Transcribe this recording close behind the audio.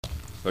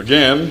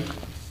Again,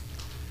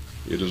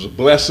 it is a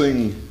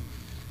blessing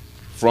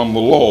from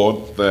the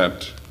Lord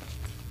that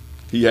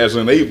He has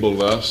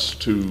enabled us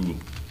to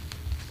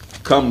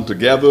come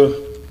together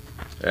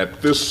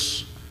at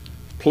this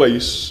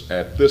place,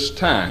 at this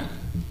time,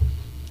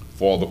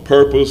 for the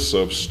purpose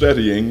of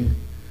studying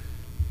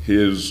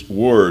His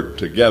Word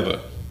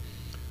together.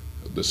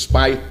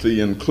 Despite the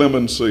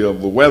inclemency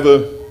of the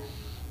weather,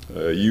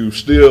 you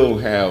still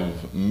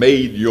have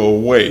made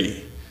your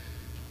way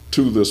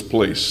to this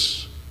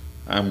place.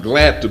 I'm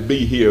glad to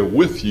be here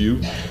with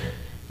you.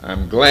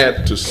 I'm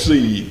glad to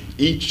see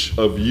each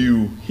of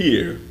you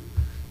here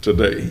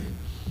today.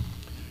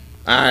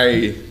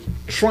 I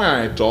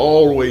try to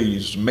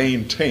always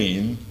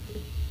maintain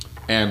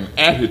an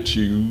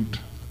attitude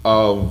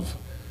of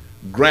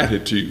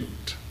gratitude.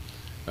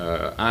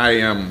 I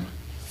am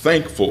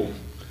thankful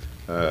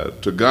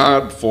to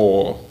God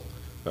for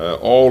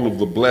all of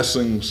the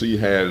blessings He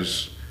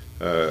has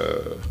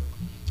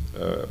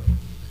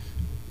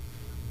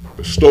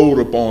bestowed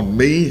upon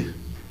me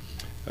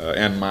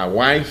and my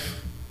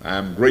wife.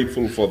 I'm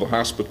grateful for the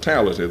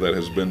hospitality that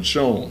has been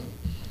shown.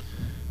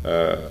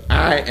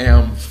 I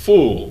am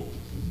full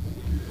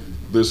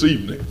this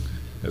evening.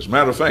 As a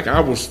matter of fact,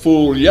 I was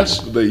full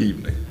yesterday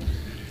evening,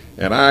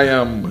 and I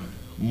am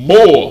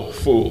more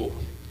full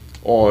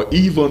or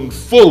even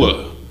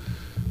fuller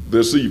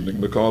this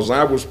evening because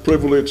I was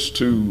privileged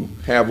to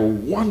have a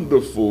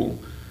wonderful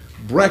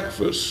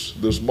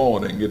breakfast this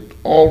morning. It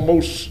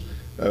almost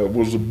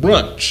was a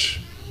brunch,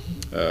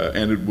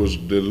 and it was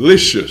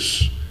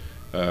delicious.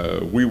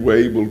 We were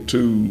able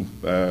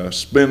to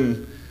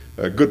spend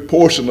a good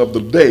portion of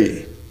the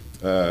day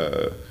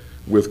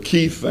with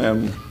Keith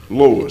and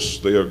Lois.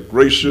 They are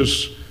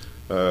gracious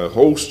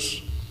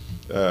hosts.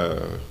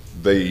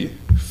 They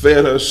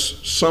fed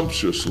us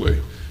sumptuously,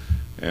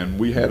 and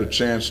we had a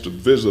chance to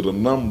visit a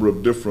number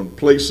of different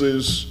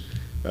places.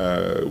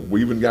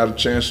 We even got a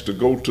chance to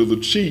go to the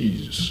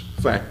cheese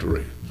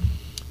factory.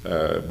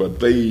 But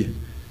they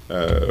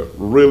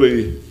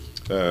really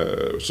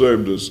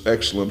served as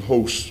excellent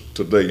hosts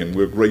today, and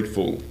we're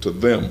grateful to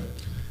them.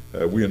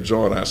 We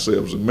enjoyed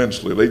ourselves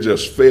immensely. They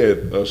just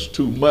fed us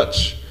too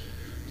much,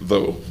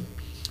 though.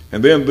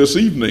 And then this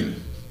evening,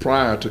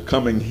 prior to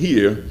coming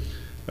here,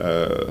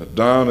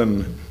 Don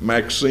and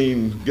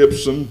Maxine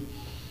Gibson,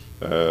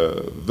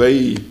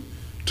 they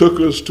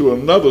took us to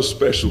another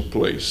special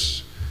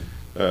place,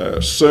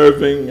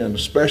 serving and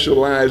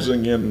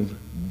specializing in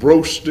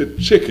roasted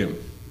chicken.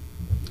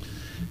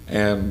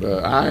 And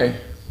I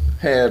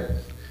had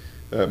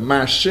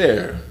my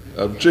share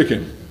of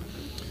chicken,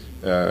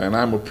 and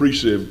I'm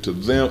appreciative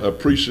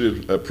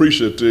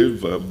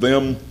of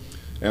them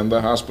and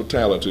their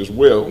hospitality as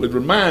well. It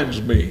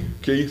reminds me,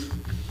 Keith,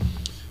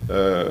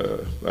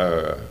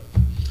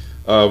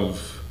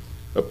 of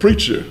a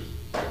preacher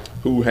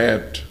who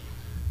had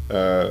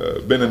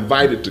been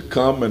invited to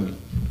come and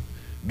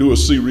do a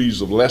series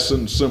of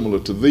lessons similar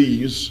to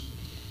these.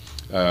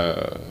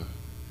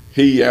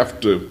 He,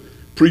 after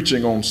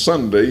preaching on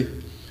Sunday,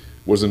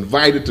 was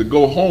invited to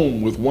go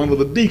home with one of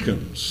the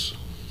deacons.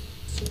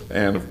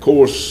 And of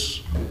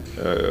course,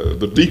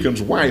 the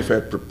deacon's wife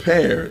had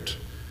prepared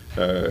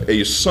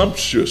a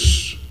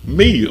sumptuous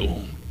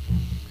meal.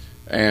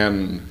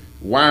 And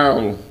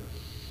while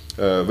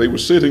they were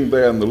sitting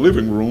there in the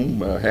living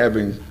room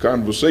having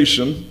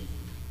conversation,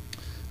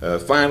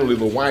 finally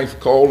the wife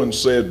called and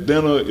said,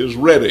 "Dinner is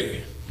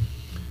ready."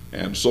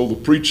 And so the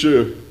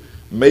preacher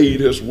made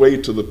his way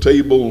to the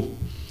table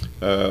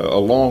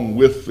along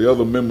with the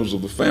other members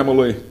of the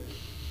family.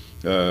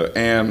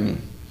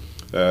 And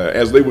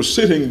as they were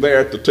sitting there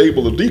at the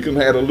table, the deacon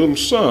had a little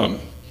son.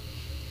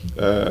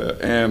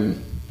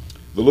 And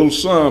the little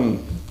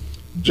son,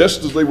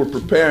 just as they were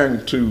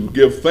preparing to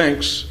give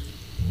thanks,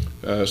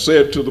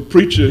 said to the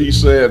preacher, he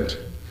said,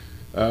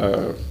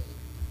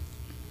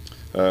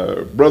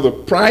 "Brother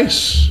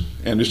Price,"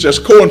 and it's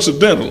just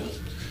coincidental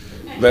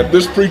that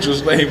this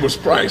preacher's name was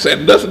Price.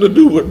 Had nothing to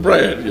do with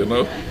Brad, you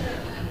know.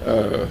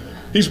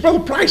 He said, "Brother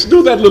Price,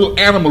 do that little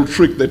animal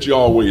trick that you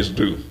always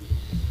do."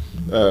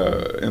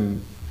 And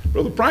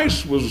Brother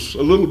Price was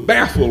a little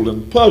baffled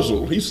and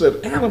puzzled. He said,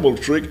 "Animal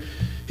trick?"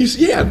 He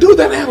said, "Yeah, do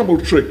that animal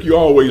trick you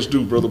always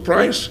do, Brother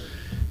Price."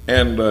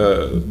 And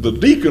the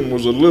deacon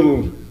was a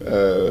little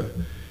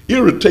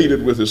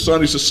irritated with his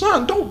son. He said,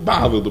 "Son, don't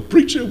bother the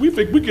preacher. We're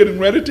getting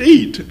ready to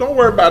eat. Don't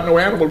worry about no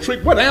animal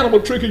trick. What animal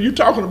trick are you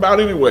talking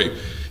about anyway?"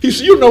 He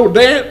said, "You know,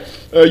 Dad,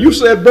 you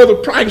said Brother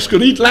Price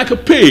could eat like a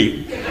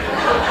pig."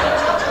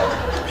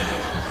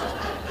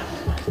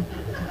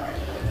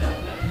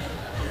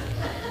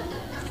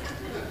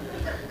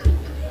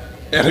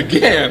 And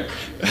again,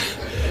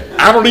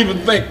 I don't even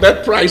think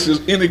that Price is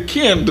any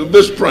kin to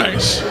this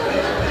Price.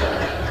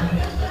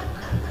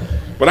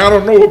 But I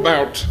don't know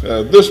about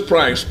this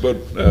Price, but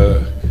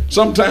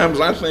sometimes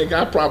I think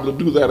I probably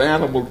do that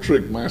animal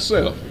trick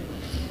myself.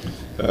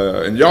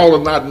 And y'all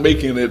are not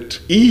making it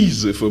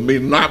easy for me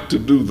not to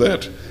do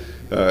that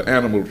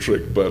animal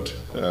trick, but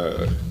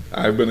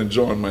I've been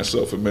enjoying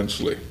myself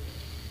immensely.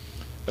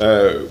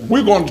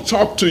 We're going to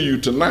talk to you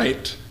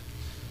tonight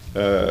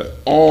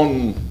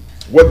on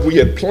what we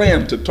had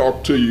planned to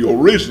talk to you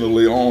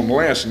originally on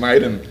last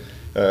night, and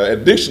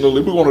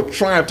additionally, we're going to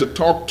try to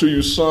talk to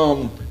you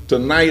some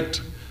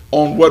tonight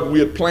on what we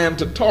had planned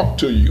to talk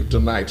to you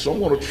tonight. So I'm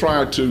going to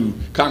try to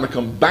kind of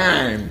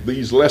combine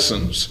these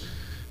lessons.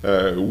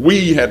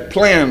 We had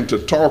planned to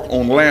talk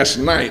on last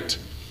night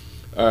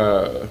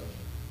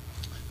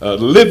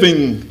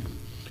living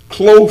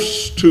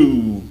close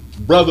to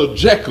Brother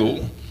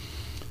Jekyll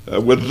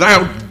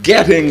without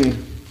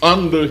getting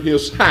under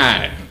his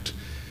hide.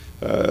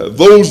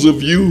 Those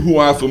of you who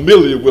are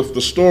familiar with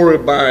the story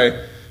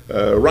by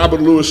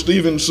Robert Louis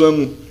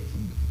Stevenson,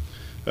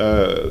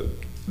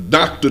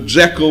 Dr.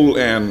 Jekyll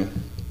and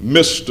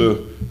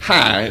Mr.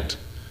 Hyde,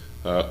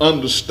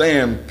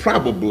 understand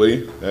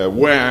probably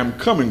where I'm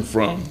coming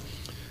from.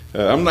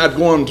 I'm not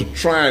going to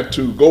try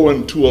to go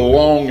into a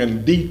long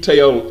and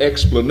detailed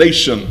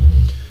explanation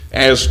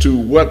as to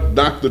what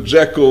Dr.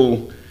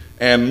 Jekyll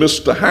and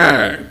Mr.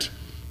 Hyde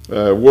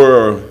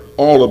were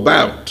all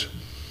about.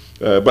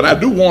 But I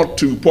do want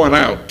to point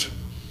out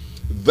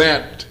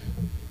that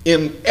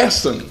in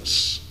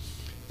essence,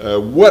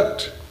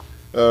 what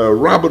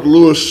Robert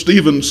Louis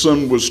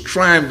Stevenson was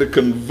trying to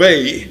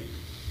convey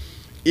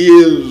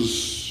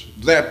is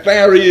that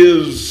there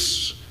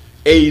is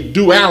a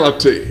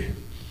duality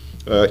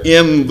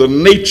in the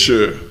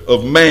nature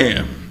of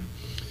man.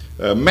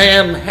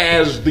 Man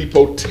has the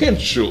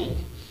potential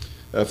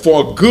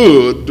for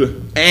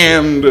good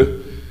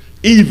and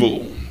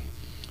evil.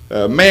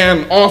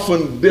 Man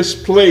often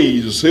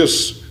displays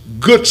his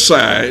good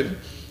side,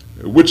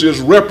 which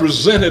is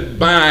represented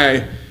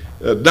by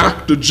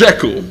Dr.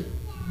 Jekyll.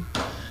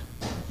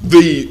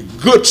 The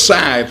good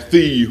side,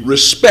 the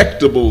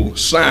respectable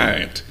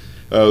side,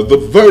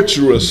 the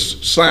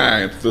virtuous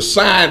side, the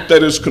side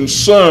that is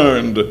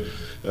concerned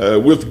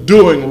with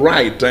doing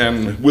right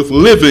and with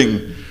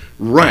living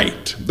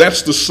right.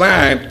 That's the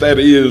side that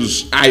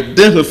is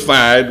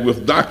identified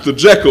with Dr.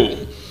 Jekyll,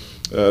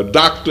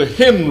 Dr.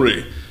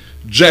 Henry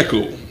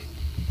Jekyll.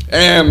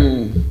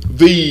 And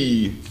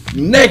the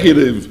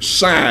negative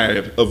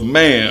side of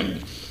man,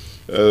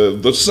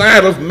 the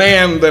side of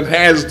man that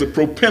has the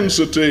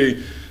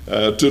propensity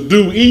to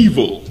do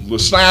evil, the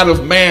side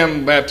of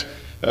man that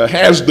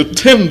has the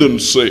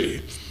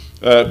tendency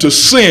to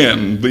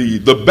sin,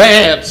 the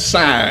bad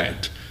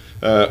side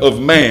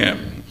of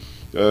man,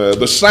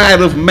 the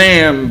side of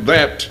man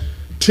that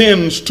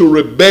tends to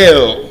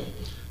rebel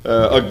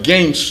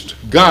against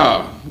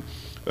God.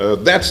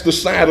 That's the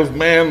side of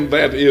man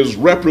that is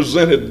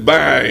represented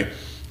by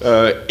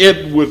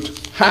Edward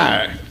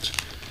Hyde.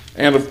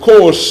 And of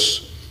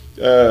course,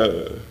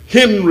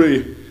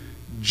 Henry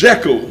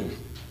Jekyll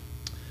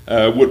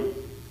would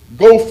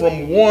go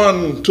from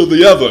one to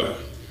the other.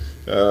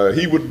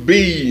 He would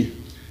be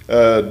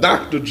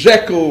Dr.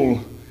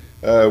 Jekyll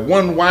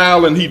one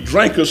while, and he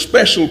drank a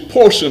special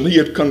potion he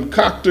had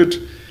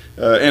concocted,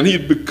 and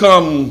he'd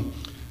become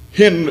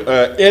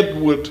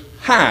Edward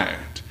Hyde.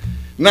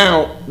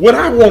 Now, what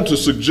I want to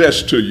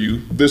suggest to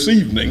you this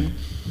evening,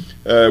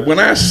 when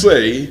I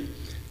say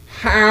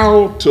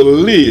how to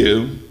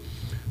live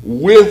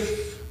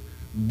with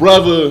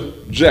Brother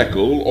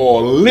Jekyll,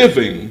 or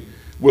living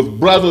with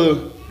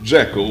Brother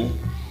Jekyll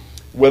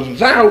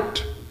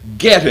without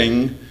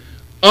getting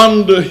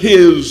under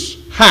his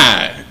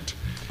hide.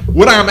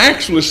 What I'm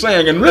actually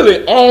saying, and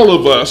really all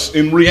of us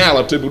in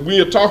reality, but we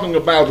are talking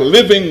about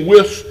living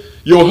with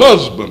your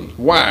husband,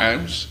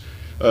 wives,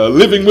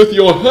 living with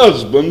your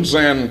husbands,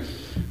 and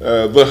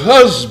the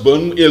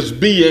husband is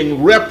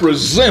being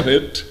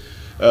represented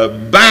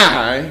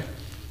by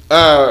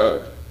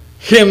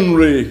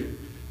Henry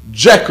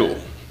Jekyll.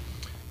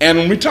 And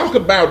when we talk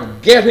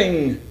about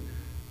getting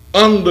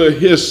under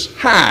his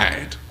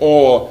hide,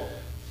 or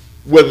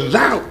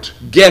without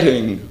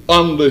getting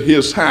under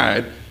his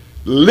hide,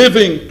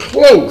 living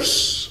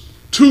close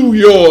to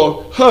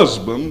your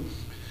husband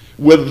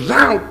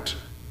without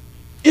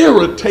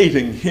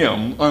irritating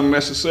him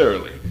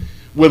unnecessarily,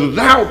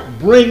 without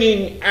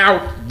bringing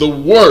out the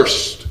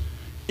worst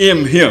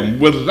in him,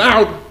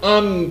 without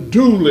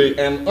unduly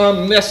and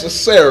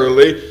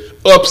unnecessarily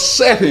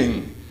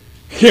upsetting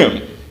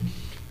him.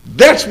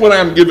 That's what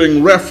I'm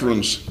giving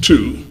reference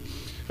to.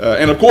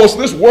 And of course,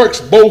 this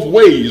works both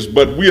ways,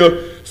 but we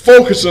are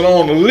focusing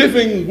on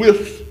living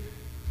with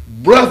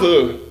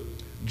Brother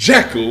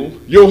Jekyll,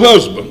 your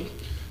husband.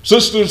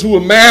 Sisters who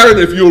are married,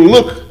 if you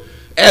look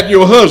at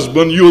your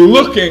husband, you're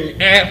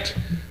looking at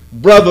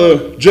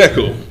Brother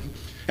Jekyll.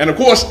 And of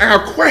course,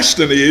 our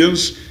question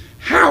is,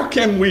 how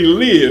can we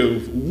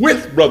live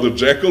with Brother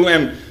Jekyll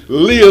and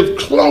live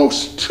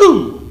close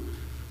to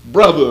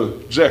Brother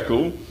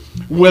Jekyll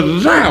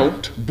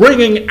without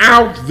bringing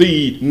out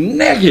the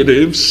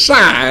negative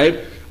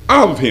side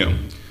of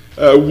him,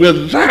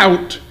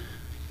 without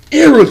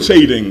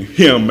irritating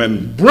him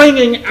and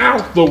bringing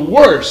out the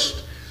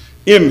worst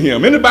in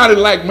him? Anybody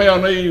like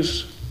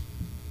mayonnaise?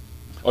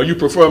 Or you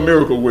prefer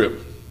Miracle Whip?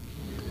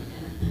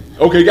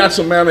 Okay, got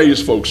some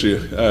mayonnaise folks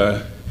here.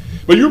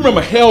 But you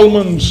remember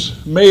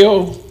Hellman's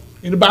mayo?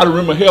 Anybody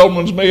remember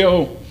Hellman's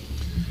mayo?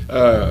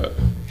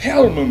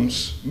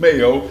 Hellman's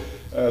Mayo,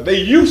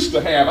 they used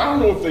to have, I don't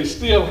know if they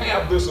still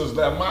have this as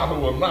their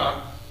motto or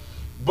not,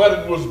 but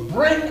it was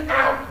bring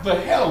out the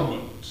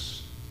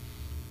Hellmans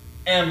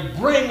and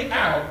bring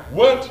out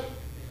what?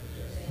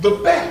 The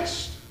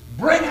best.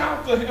 Bring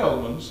out the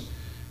Hellmans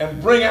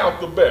and bring out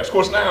the best. Of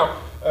course, now,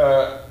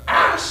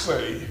 I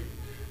say,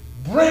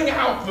 bring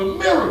out the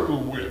Miracle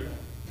Whip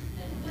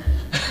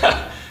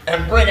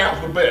and bring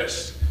out the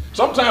best.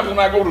 Sometimes when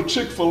I go to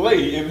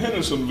Chick-fil-A in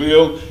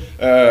Hendersonville,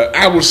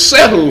 I was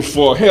settled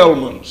for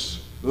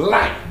Hellman's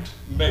light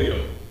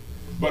mayo.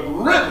 But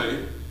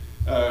really,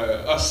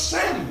 a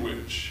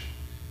sandwich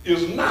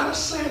is not a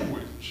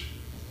sandwich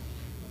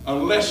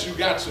unless you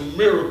got some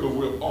Miracle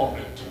Whip on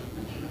it.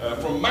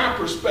 From my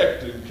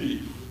perspective,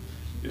 Keith,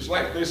 it's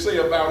like they say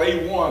about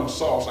A1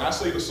 sauce. I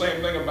say the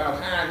same thing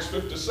about Heinz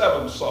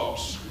 57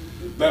 sauce.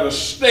 That a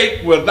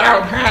steak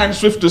without Heinz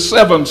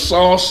 57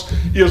 sauce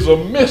is a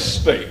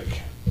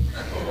mistake.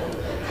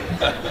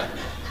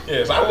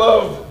 Yes, I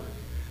love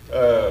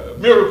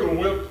Miracle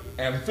Whip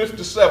and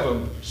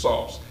 57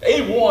 sauce.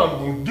 A1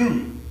 will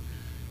do.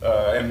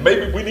 And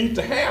maybe we need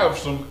to have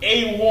some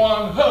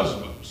A1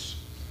 husbands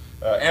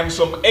and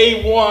some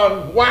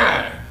A1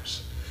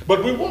 wives.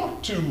 But we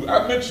want to,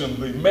 I mentioned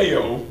the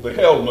Mayo, the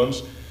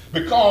Hellmans,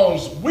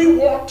 because we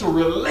want to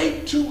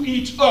relate to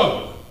each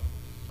other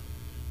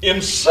in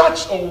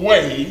such a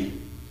way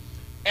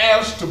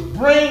as to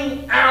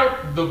bring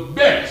out the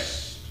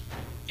best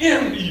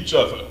in each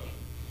other.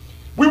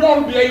 We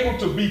want to be able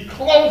to be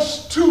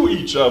close to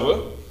each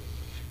other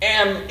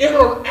and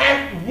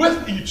interact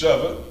with each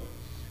other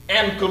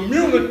and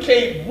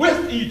communicate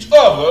with each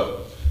other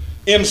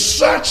in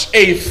such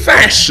a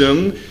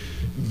fashion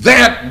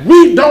that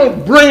we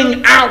don't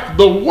bring out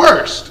the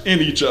worst in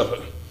each other,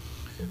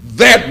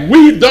 that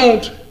we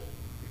don't,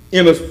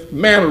 in a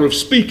manner of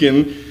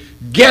speaking,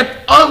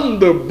 get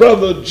under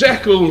Brother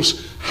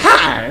Jekyll's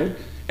hide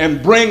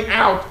and bring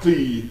out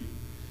the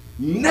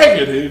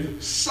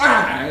negative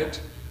side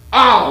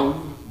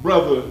of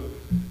Brother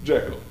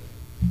Jekyll.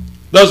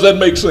 Does that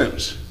make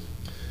sense?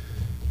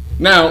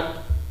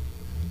 Now,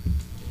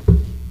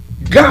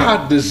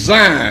 God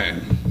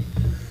designed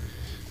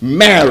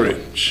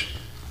marriage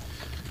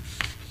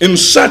in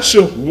such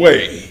a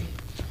way,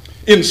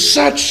 in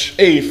such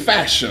a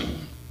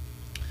fashion,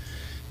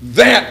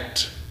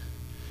 that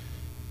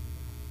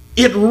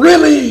it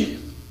really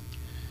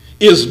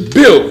is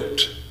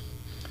built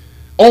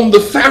on the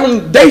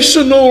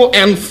foundational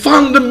and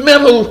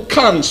fundamental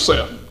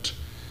concept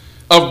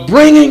of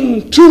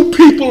bringing two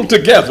people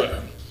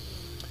together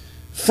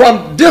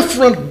from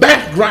different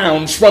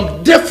backgrounds,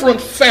 from different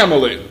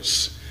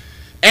families,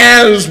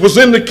 as was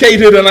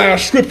indicated in our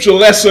scripture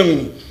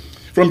lesson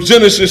from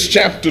Genesis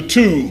chapter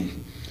 2.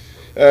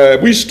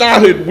 We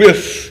started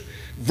with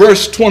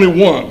verse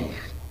 21.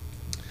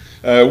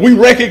 We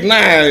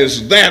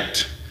recognize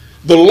that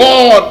the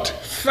Lord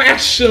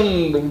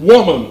fashioned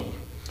woman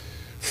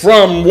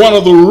from one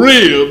of the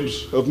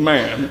ribs of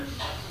man,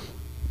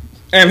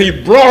 and he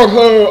brought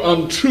her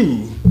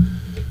unto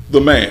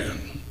the man.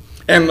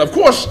 And of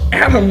course,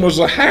 Adam was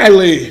a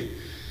highly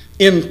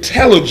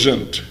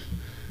intelligent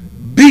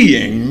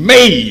being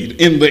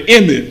made in the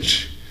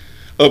image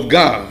of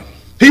God.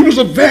 He was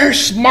a very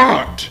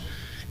smart,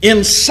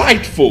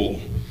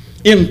 insightful,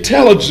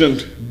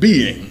 intelligent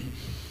being.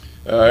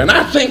 And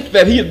I think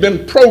that he had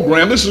been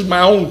programmed, this is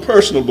my own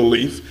personal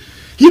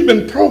belief, he'd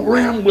been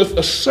programmed with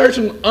a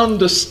certain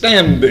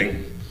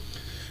understanding.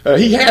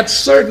 He had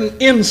certain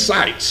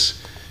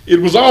insights. It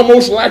was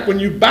almost like when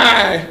you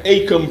buy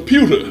a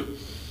computer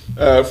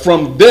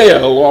from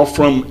Dell or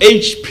from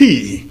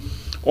HP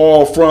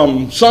or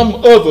from some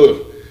other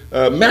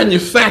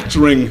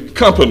manufacturing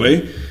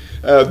company,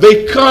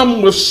 they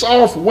come with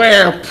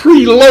software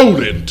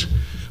preloaded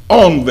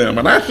on them.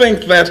 And I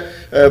think that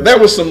there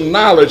was some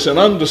knowledge and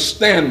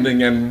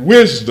understanding and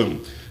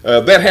wisdom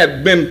that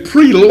had been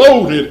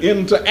preloaded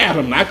into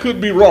Adam. I could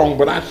be wrong,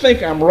 but I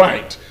think I'm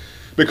right,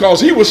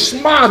 because he was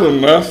smart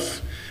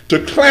enough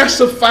to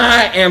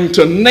classify and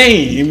to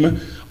name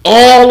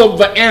all of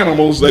the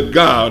animals that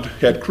God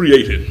had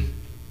created.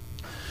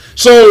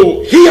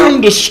 So he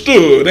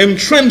understood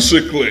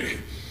intrinsically,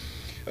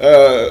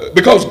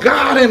 because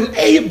God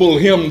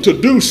enabled him to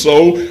do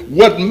so,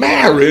 what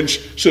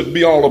marriage should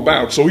be all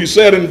about. So he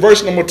said in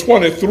verse number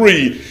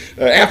 23,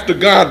 after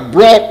God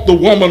brought the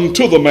woman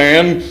to the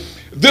man,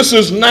 "This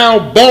is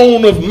now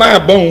bone of my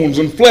bones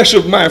and flesh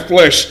of my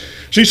flesh.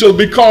 She shall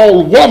be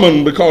called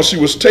woman, because she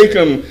was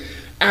taken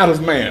out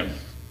of man."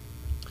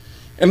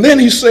 And then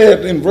he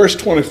said in verse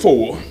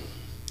 24,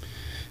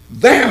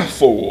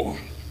 "Therefore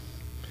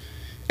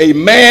a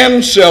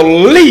man shall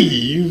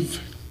leave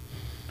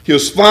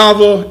his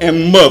father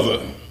and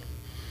mother,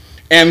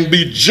 and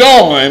be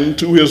joined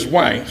to his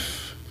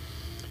wife,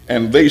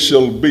 and they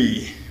shall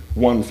be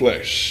one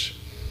flesh."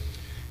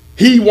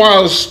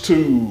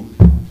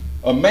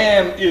 A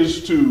man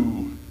is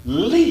to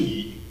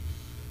leave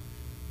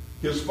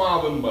his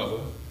father and mother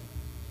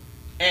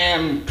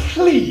and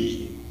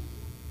cleave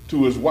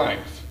to his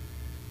wife.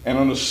 And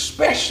in a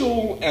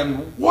special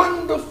and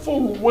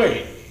wonderful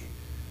way,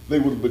 they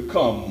would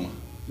become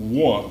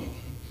one.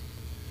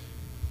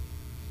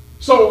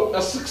 So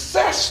a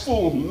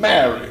successful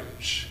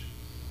marriage,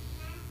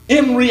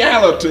 in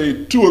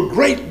reality, to a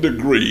great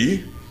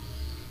degree,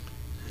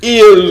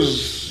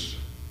 is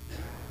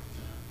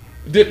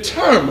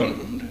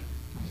determined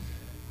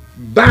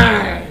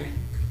by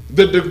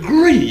the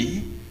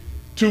degree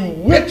to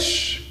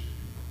which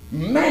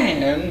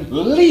man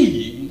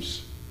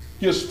leaves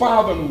his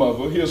father and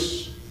mother,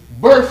 his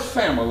birth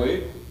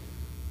family,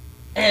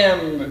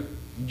 and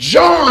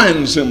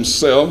joins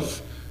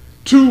himself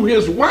to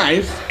his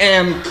wife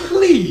and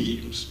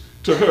cleaves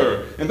to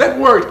her. And that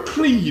word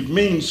cleave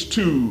means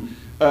to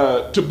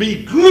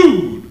be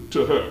glued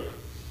to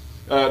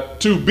her,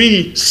 to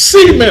be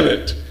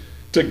cemented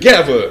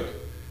together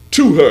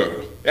to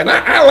her. And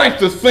I like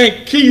to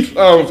think, Keith,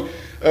 of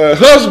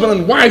husband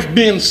and wife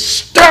being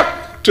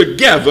stuck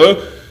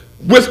together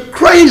with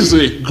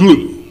crazy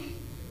glue,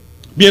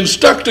 being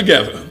stuck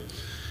together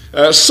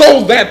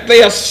so that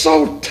they are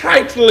so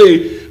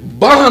tightly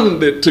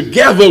bonded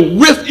together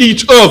with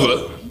each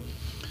other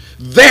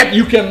that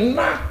you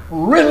cannot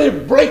really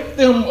break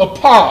them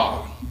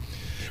apart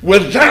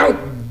without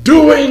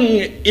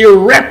doing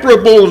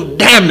irreparable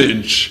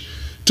damage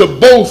to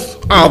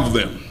both of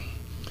them.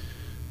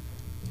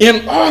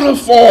 In order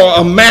for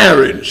a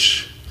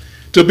marriage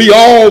to be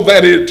all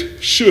that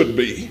it should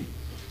be,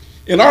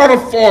 in order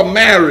for a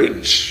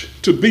marriage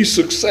to be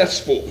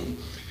successful,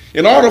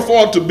 in order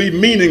for it to be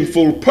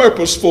meaningful,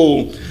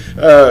 purposeful,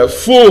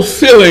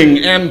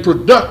 fulfilling, and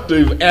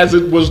productive as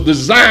it was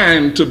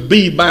designed to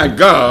be by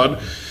God,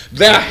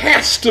 there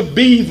has to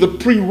be the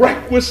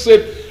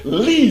prerequisite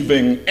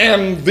leaving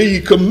and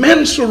the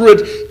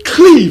commensurate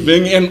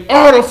cleaving in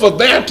order for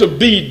there to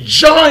be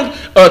joint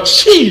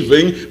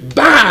achieving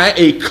by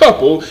a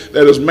couple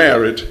that is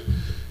married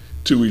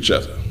to each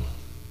other.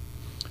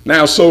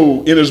 Now,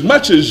 so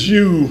inasmuch as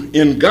you,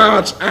 in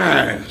God's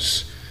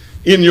eyes,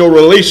 in your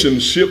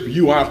relationship,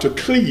 you are to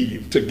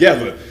cleave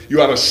together.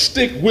 You are to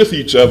stick with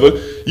each other.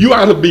 You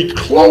are to be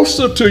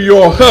closer to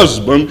your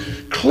husband,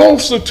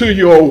 closer to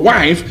your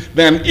wife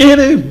than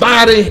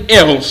anybody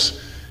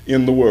else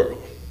in the world.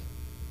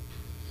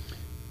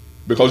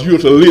 Because you are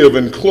to live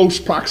in close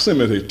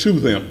proximity to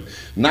them,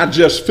 not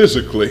just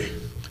physically.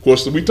 Of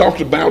course, we talked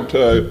about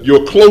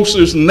your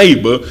closest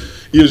neighbor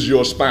is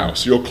your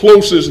spouse. Your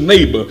closest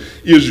neighbor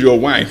is your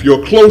wife.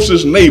 Your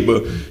closest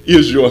neighbor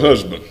is your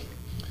husband.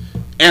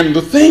 And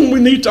the thing we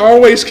need to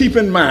always keep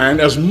in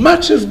mind, as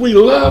much as we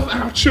love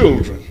our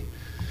children,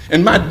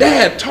 and my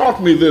dad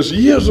taught me this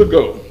years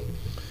ago,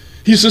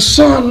 he says,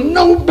 son,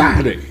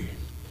 nobody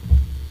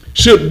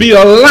should be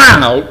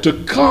allowed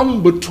to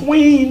come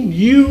between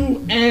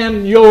you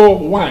and your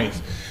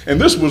wife.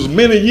 And this was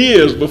many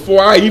years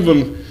before I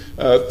even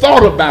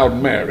thought about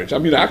marriage. I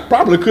mean, I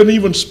probably couldn't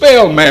even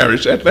spell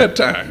marriage at that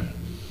time.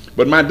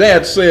 But my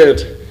dad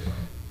said,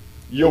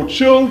 your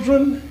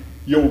children,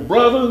 your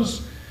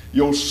brothers,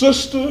 your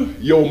sister,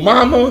 your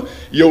mama,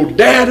 your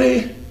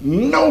daddy,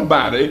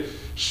 nobody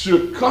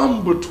should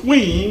come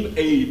between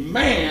a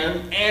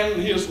man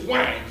and his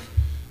wife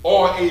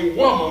or a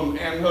woman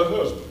and her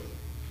husband.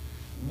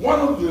 One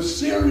of the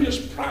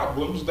serious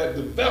problems that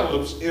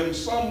develops in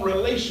some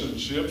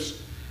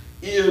relationships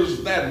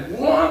is that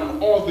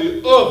one or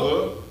the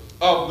other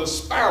of the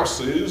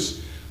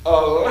spouses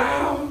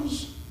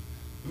allows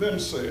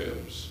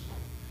themselves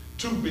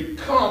to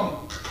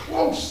become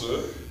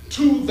closer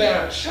to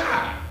their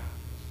child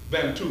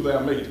than to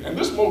their mate. And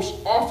this most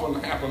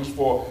often happens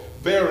for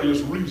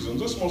various reasons.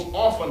 This most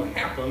often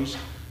happens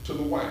to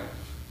the wife.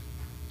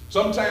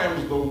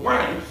 Sometimes the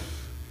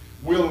wife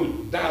will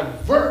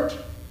divert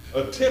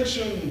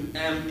attention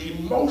and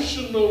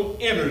emotional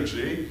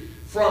energy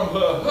from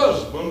her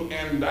husband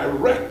and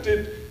direct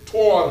it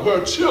toward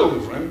her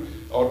children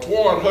or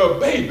toward her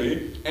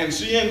baby, and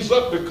she ends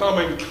up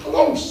becoming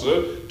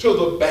closer to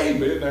the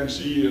baby than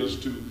she is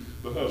to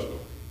the husband.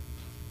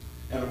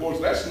 And of course,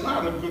 that's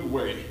not a good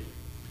way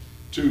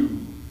to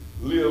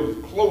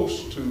live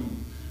close to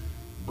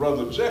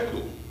Brother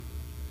Jekyll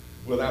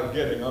without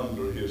getting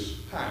under his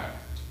hide.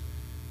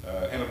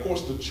 And of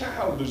course, the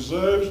child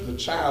deserves, the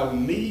child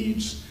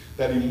needs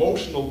that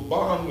emotional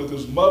bond with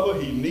his mother.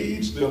 He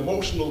needs the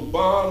emotional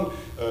bond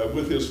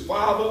with his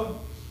father.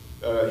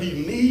 He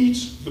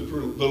needs the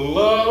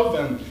love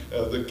and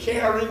the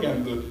caring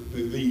and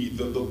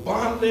the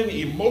bonding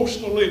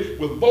emotionally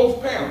with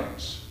both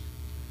parents.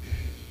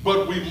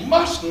 But we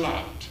must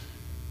not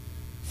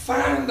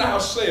find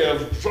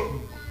ourselves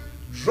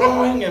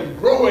drawing and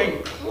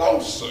growing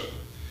closer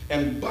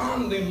and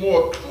bonding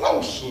more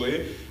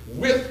closely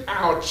with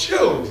our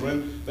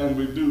children than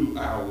we do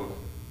our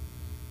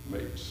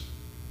mates.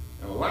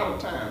 And a lot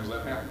of times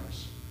that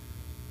happens.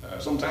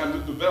 Sometimes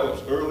it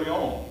develops early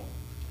on.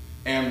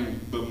 And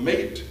the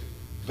mate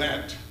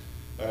that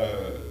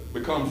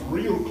becomes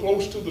real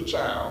close to the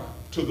child,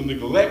 to the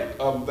neglect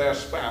of their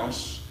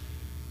spouse,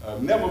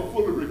 never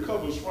fully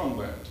recovers from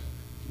that.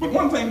 But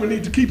one thing we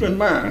need to keep in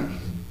mind,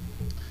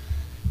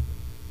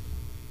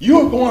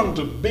 you're going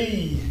to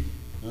be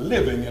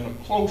living in a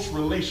close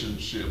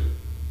relationship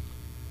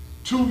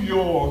to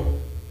your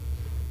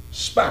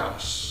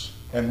spouse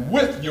and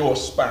with your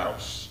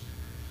spouse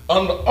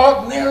under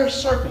ordinary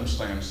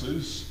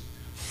circumstances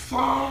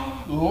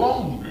far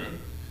longer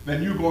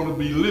than you're going to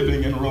be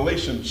living in a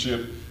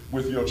relationship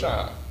with your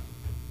child.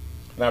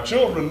 Now,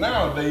 children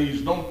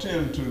nowadays don't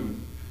tend to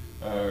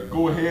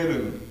go ahead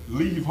and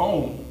leave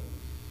home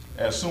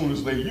as soon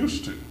as they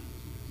used to.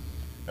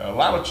 A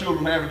lot of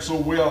children have it so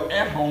well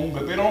at home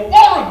that they don't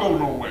want to go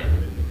nowhere.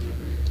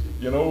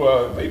 You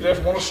know, they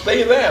just want to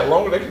stay there. As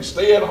long as they can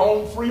stay at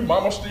home free,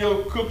 mama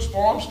still cooks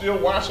for them, still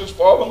washes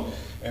for them,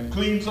 and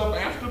cleans up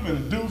after them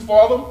and do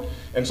for them.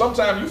 And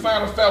sometimes you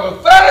find a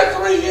fella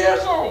 33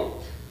 years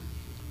old,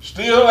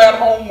 still at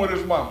home with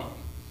his mama.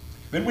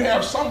 Then we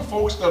have some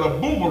folks that are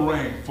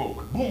boomerang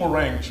folk,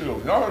 boomerang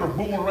children. Y'all heard of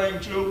boomerang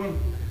children?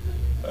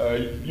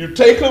 You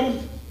take them,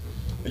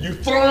 and you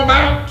throw them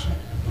out.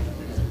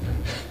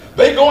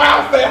 They go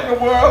out there in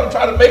the world and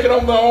try to make it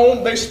on their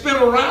own. They spin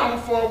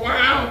around for a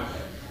while,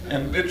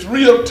 and it's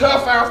real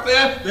tough out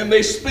there. Then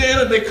they spin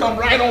and they come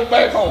right on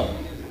back home.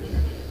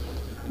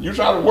 You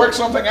try to work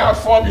something out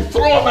for them, you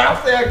throw them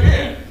out there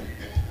again.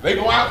 They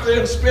go out there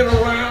and spin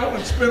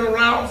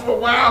around for a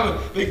while,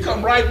 and they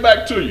come right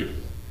back to you.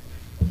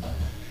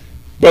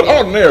 But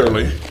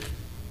ordinarily,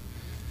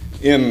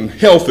 in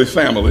healthy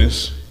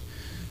families,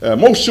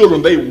 most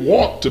children, they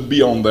want to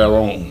be on their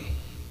own.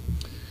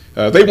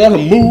 They want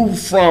to move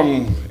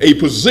from a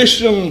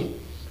position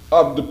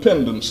of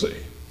dependency.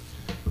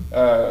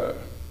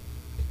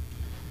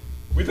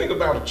 We think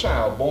about a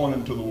child born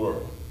into the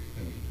world.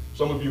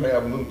 Some of you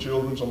have little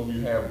children, some of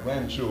you have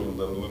grandchildren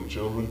that are little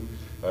children,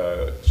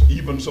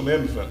 even some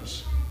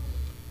infants.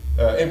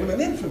 And when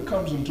an infant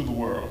comes into the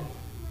world,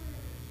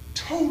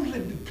 totally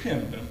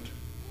dependent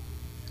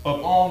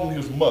upon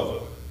his mother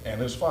and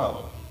his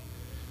father,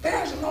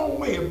 there's no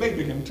way a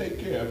baby can take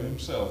care of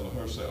himself or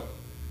herself.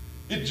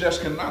 It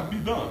just cannot be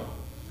done.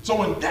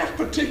 So in that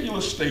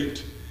particular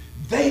state,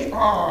 they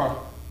are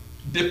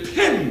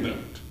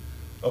dependent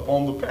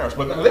upon the parents.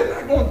 But now they're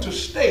not going to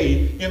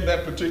stay in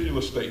that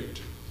particular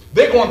state.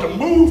 They're going to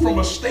move from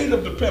a state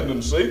of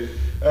dependency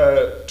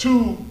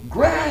to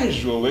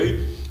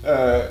gradually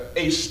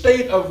a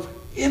state of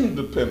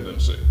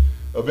independency,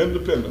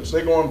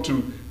 They're going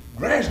to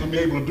gradually be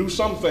able to do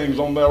some things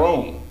on their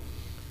own.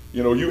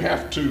 You know, you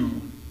have to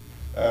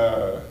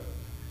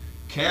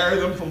carry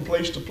them from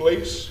place to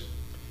place.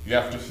 You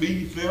have to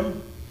feed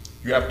them.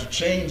 You have to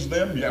change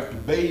them. You have to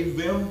bathe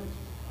them.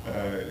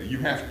 You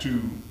have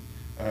to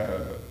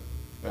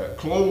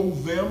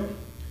clothe them.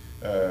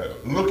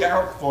 Look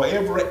out for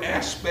every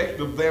aspect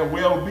of their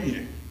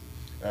well-being.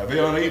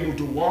 They're unable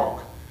to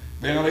walk.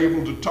 They're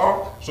unable to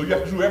talk. So you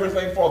have to do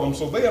everything for them.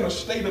 So they're in a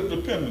state of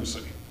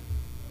dependency.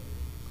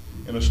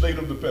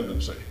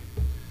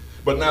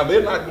 But now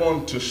they're not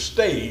going to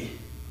stay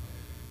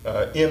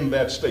in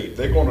that state.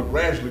 They're going to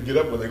gradually get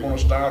up, where they're going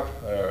to start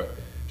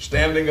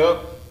standing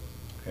up,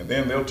 and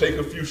then they'll take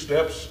a few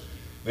steps.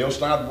 They'll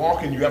start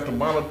walking. You have to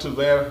monitor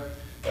their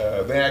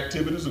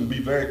activities and be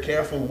very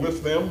careful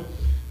with them.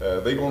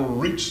 They're going to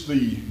reach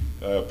the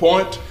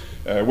point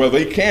where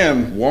they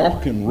can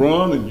walk and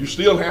run, and you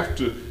still have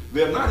to.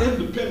 They're not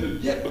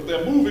independent yet, but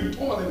they're moving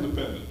toward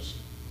independence.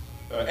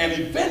 And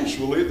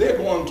eventually, they're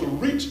going to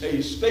reach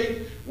a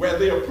state where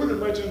they are pretty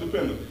much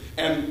independent.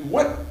 And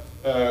what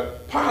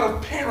part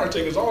of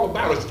parenting is all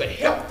about is to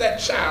help that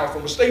child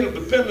from a state of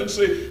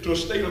dependency to a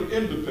state of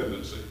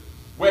independency,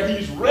 where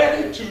he's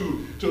ready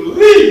to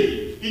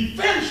leave,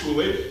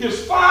 eventually,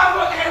 his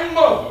father and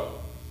mother,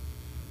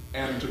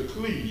 and to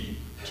cleave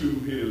to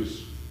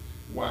his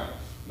wife.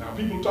 Now,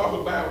 people talk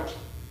about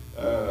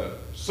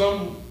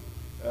some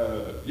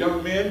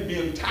young men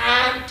being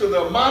tied to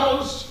their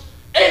mama's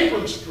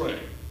apron string.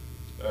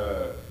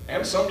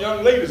 And some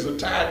young ladies are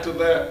tied to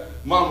their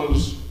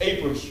mama's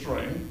apron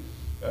string.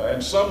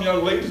 And some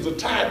young ladies are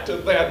tied to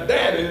their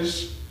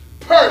daddy's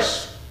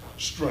purse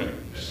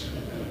strings.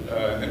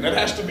 And that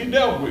has to be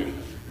dealt with.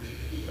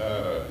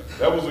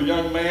 There was a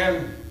young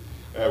man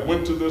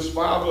went to this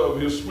father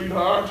of his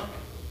sweetheart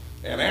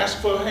and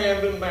asked for a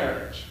hand in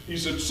marriage. He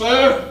said,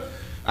 "Sir,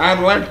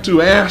 I'd like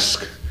to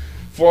ask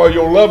for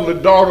your lovely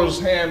daughter's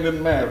hand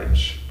in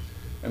marriage."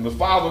 And the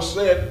father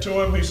said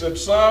to him, he said,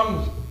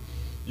 "Son,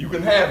 you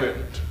can have it,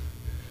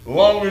 as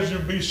long as you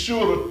be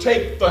sure to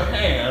take the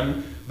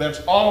hand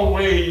that's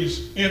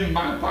always in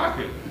my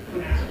pocket."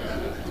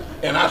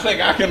 And I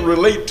think I can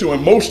relate to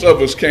him. Most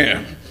of us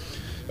can.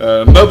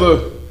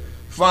 Another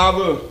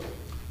father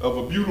of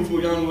a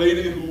beautiful young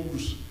lady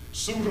whose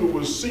suitor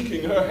was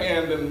seeking her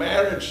hand in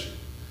marriage,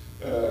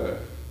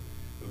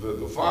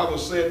 the father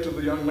said to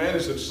the young man, he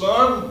said,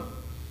 "Son,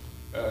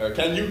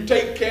 can you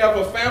take care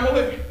of a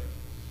family?"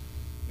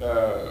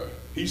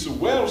 He said,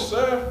 "Well,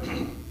 sir,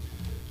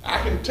 I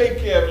can take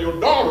care of your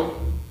daughter.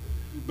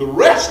 The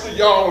rest of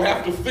y'all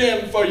have to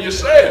fend for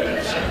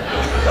yourselves."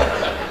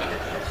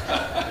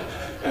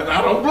 And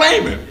I don't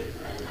blame him.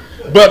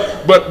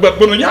 But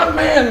when a young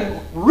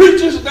man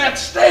reaches that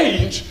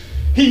stage,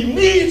 he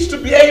needs to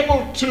be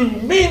able to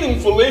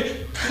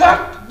meaningfully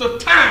cut the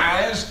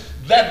ties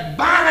that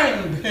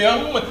bind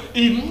him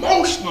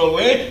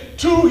emotionally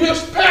to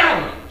his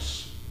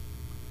parents.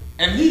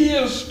 And he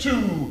is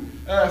to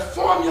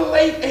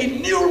formulate a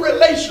new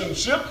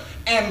relationship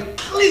and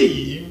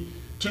cleave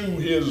to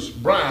his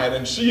bride.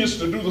 And she is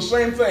to do the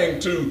same thing,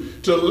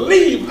 to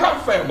leave her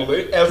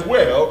family as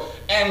well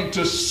and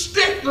to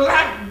stick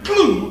like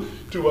glue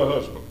to her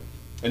husband.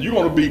 And you're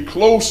going to be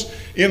close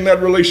in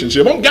that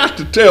relationship. I've got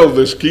to tell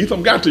this, Keith.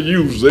 I've got to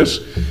use this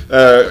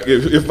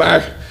if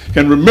I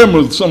can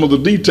remember some of the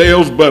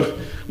details. But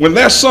when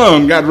that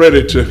son got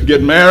ready to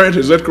get married,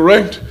 is that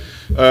correct?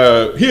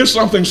 Here's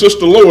something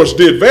Sister Lois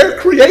did. Very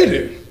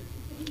creative.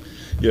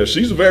 Yeah,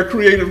 she's a very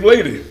creative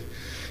lady.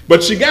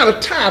 But she got a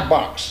tie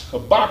box, a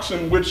box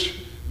in which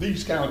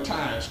these kind of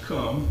ties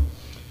come.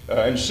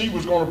 And she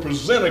was going to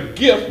present a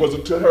gift, was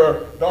it to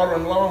her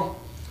daughter-in-law?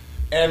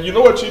 And you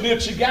know what she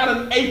did? She got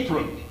an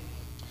apron.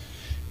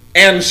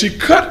 And she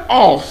cut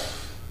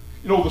off,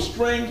 the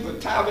strings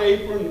that tie the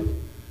apron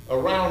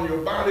around your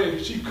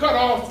body. She cut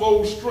off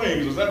those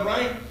strings, is that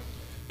right?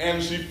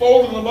 And she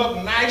folded them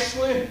up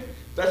nicely.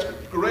 That's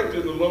correct,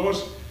 isn't it,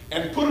 Lois?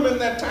 And put them in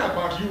that tie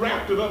box. You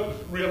wrapped it up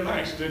real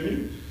nice, didn't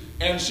you?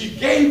 And she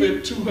gave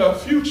it to her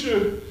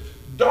future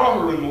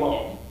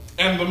daughter-in-law.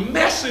 And the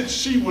message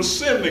she was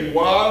sending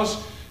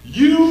was,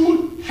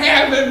 you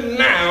have him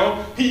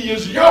now. He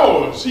is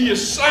yours. He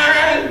is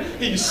signed,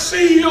 he's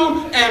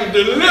sealed, and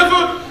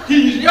delivered.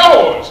 He's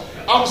yours.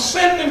 I'm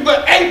sending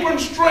the apron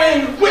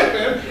string with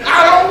him.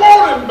 I don't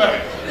want him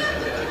back.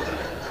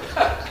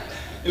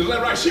 Is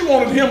that right? She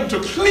wanted him to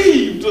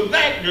cleave to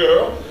that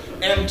girl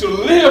and to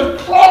live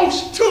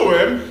close to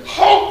him,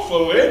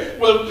 hopefully,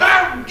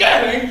 without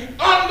getting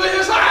under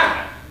his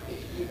eye.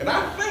 And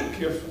I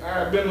think if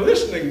I've been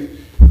listening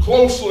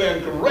closely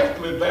and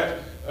correctly that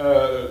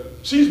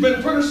she's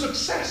been pretty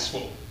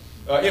successful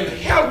in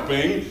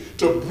helping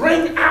to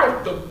bring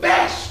out the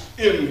best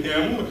in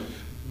him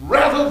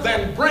rather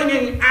than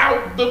bringing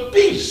out the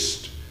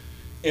beast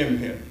in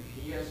him.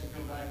 He hasn't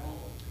come back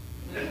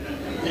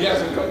home. He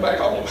hasn't come back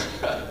home.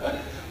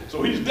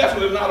 So he's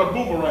definitely not a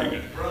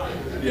boomeranger.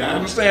 Right. Yeah, I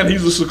understand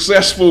he's a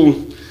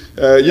successful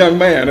young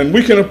man, and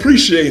we can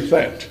appreciate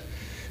that.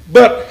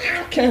 But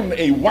how can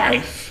a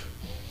wife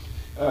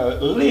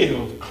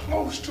live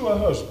close to her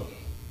husband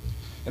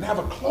and have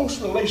a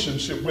close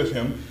relationship with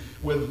him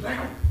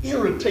without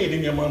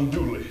irritating him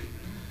unduly,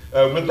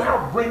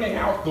 without bringing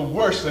out the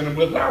worst in him,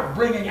 without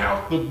bringing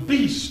out the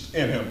beast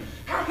in him?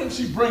 How can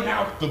she bring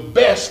out the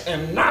best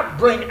and not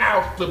bring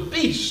out the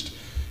beast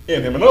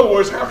in him? In other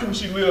words, how can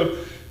she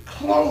live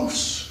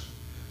close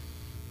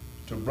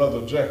to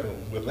Brother Jekyll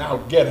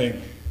without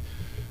getting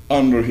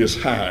under his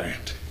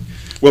hide?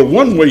 Well,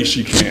 one way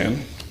she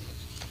can,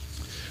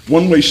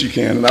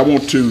 and I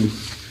want to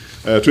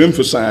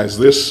emphasize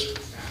this,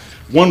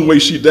 one way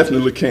she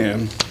definitely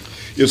can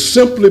is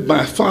simply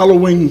by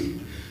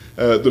following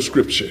the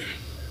Scripture.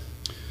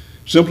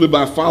 Simply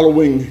by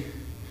following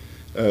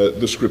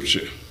the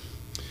Scripture.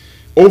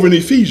 Over in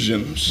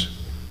Ephesians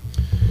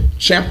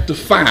chapter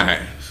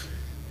 5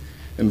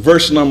 and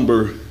verse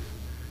number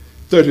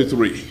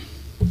 33.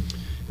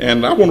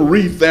 And I want to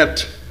read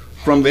that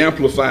from the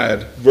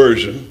Amplified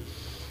Version.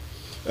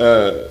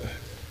 Let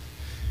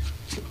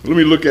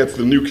me look at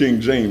the New King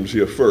James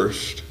here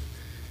first.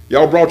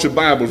 Y'all brought your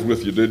Bibles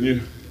with you, didn't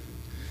you?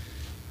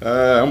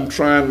 I'm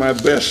trying my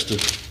best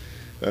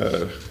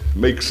to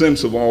make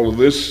sense of all of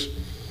this.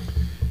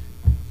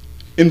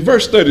 In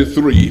verse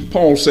 33,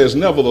 Paul says,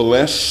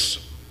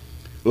 nevertheless,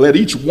 let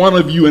each one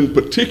of you in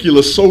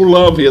particular so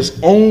love his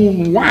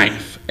own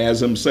wife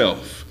as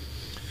himself.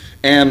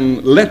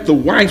 And let the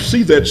wife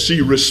see that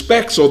she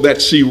respects or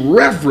that she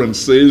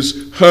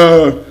reverences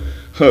her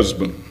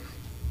husband.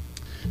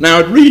 Now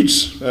it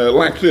reads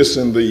like this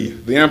in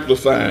the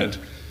Amplified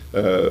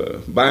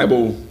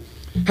Bible.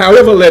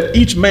 However, let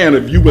each man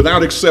of you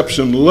without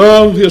exception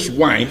love his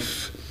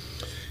wife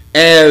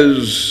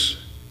as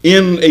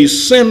in a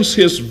sense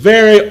his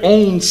very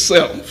own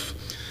self.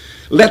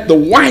 Let the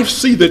wife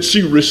see that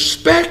she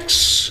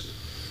respects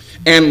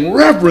and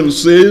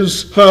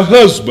reverences her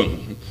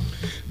husband,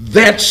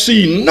 that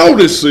she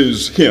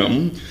notices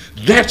him,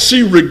 that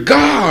she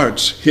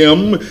regards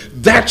him,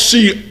 that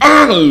she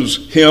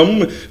honors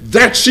him,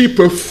 that she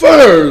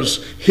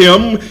prefers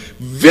him,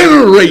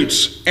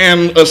 venerates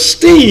and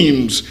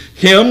esteems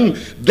him,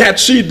 that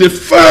she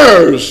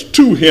defers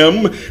to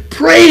him,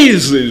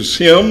 praises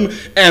him,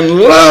 and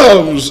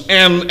loves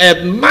and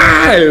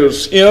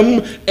admires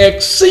him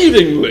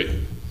exceedingly.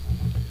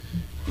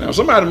 Now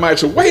somebody might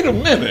say, wait a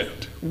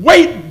minute,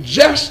 wait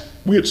just,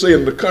 we'd say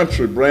in the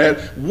country, Brad,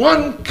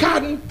 one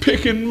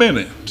cotton-picking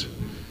minute.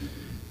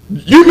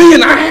 You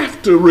mean I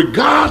have to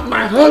regard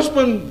my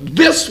husband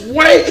this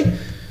way?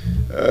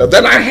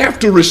 That I have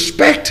to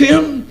respect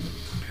him?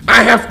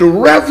 I have to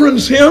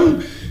reverence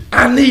him?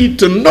 I need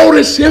to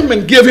notice him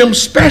and give him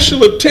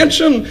special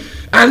attention?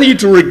 I need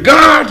to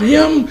regard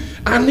him?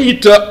 I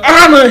need to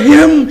honor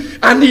him?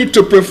 I need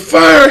to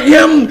prefer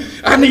him?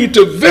 I need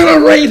to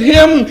venerate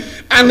him?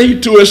 I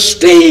need to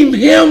esteem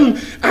him.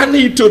 I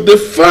need to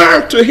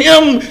defer to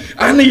him.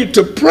 I need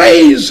to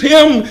praise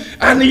him.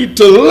 I need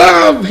to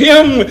love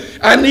him.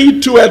 I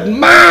need to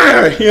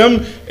admire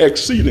him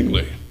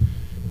exceedingly.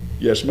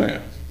 Yes,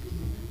 ma'am.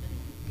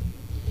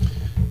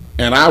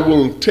 And I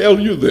will tell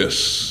you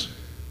this.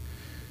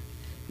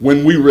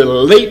 When we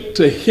relate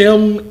to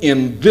him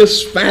in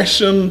this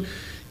fashion,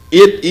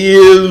 it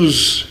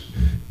is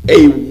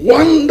a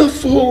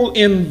wonderful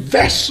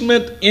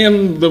investment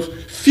in the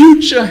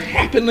future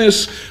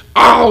happiness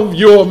of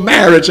your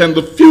marriage and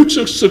the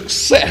future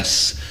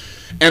success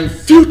and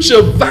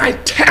future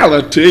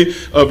vitality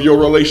of your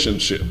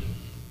relationship.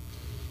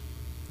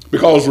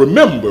 Because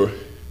remember,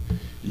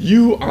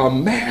 you are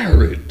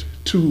married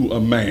to a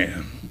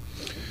man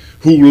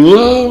who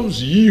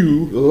loves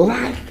you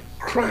like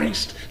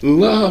Christ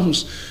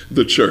loves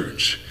the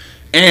church,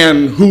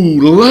 and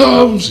who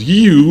loves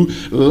you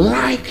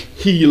like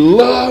he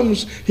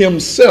loves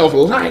himself,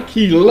 like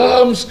he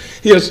loves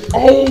his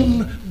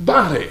own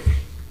body.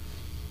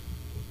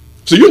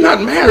 So you're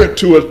not married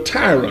to a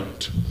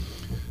tyrant.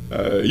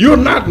 You're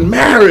not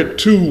married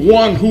to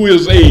one who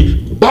is a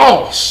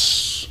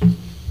boss.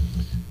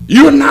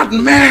 You're not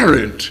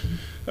married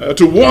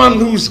to one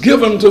who's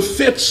given to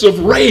fits of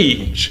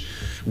rage,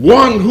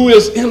 one who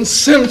is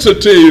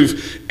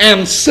insensitive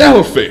and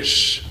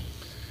selfish.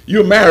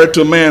 You're married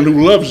to a man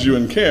who loves you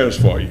and cares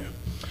for you.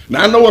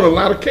 Now, I know in a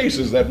lot of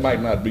cases that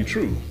might not be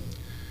true,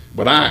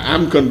 but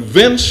I'm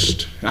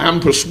convinced, I'm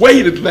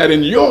persuaded that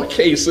in your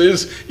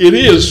cases it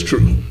is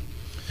true.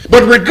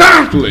 But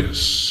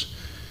regardless,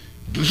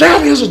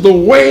 that is the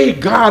way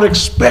God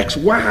expects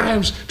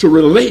wives to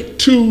relate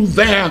to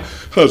their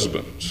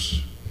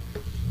husbands.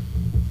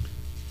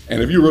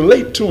 And if you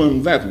relate to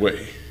him that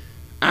way,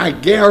 I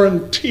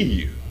guarantee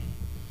you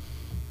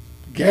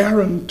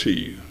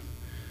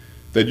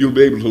that you'll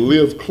be able to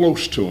live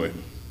close to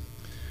him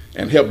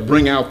and help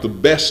bring out the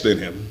best in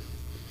him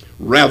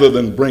rather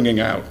than bringing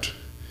out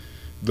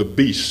the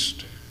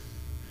beast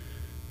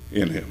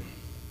in him.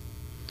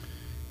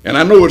 And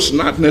I know it's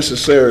not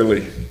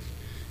necessarily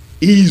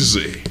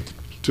easy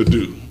to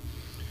do,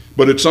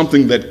 but it's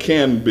something that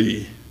can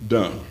be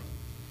done.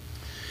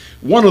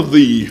 One of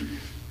the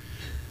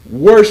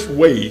worst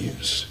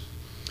ways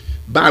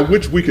by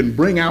which we can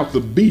bring out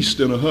the beast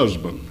in a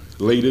husband,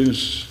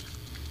 ladies,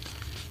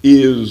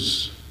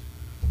 is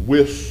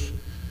with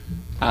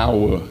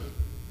our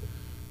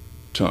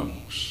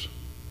tongues.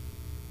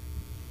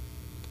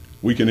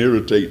 We can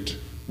irritate,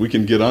 we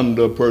can get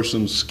under a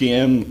person's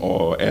skin,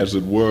 or as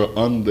it were,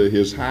 under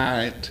his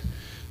hide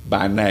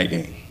by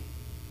nagging.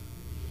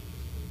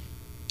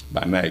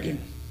 By nagging.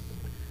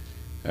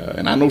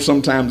 And I know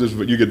sometimes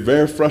you get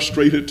very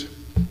frustrated.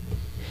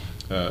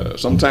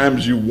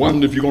 Sometimes you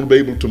wonder if you're going to be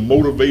able to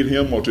motivate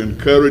him or to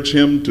encourage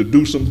him to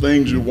do some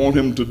things you want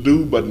him to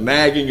do, but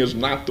nagging is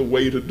not the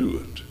way to do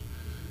it.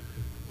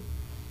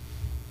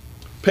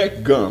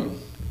 Peck Gunn,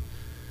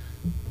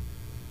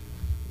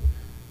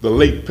 the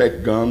late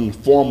Peck Gunn,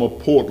 former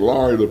Poet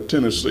Laureate of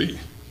Tennessee,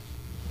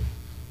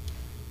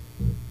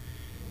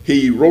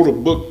 he wrote a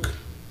book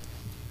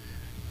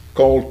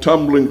called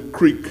Tumbling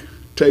Creek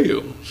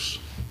Tales.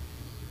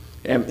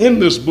 And in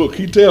this book,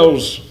 he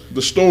tells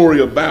the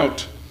story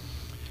about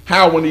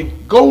how when he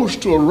goes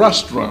to a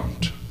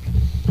restaurant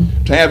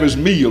to have his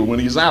meal, when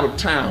he's out of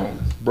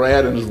town,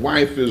 Brad and his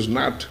wife is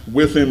not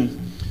with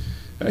him,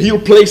 he'll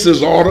place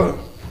his order,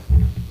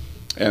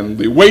 and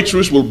the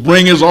waitress will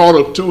bring his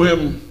order to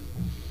him,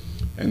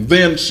 and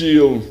then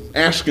she'll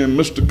ask him,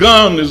 "Mr.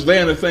 Gunn, is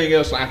there anything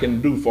else I can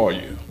do for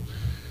you?"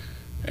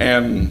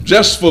 And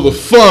just for the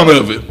fun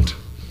of it,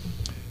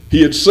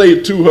 he'd say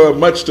to her,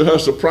 much to her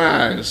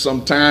surprise,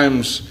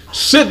 sometimes,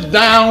 "Sit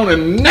down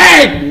and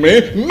nag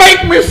me,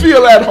 make me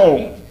feel at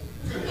home."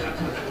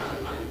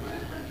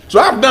 So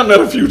I've done that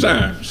a few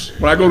times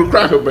when I go to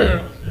Cracker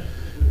Barrel.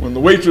 When the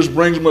waitress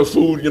brings me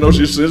food,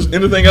 she says,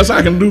 "Anything else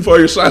I can do for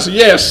you?" So I say,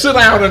 "Yes, sit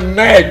down and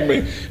nag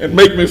me and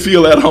make me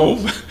feel at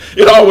home."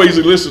 It always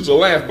elicits a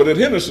laugh, but at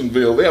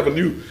Hendersonville, they have a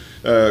new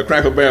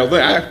Cracker Barrel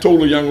there. I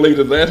told a young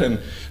lady that, and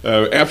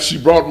after she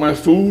brought my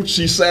food,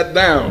 she sat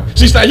down.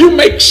 She said, "You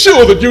make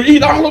sure that you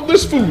eat all of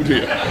this food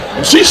here."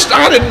 And she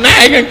started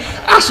nagging.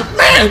 I said,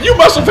 "Man, you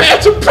must have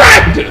had some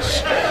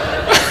practice."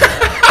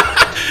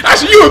 I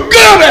said, "You're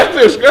good at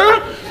this,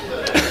 girl."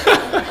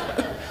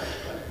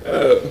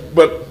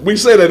 But we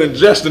say that in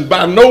jest, and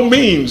by no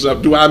means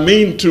do I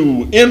mean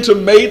to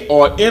intimate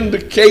or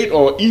indicate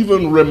or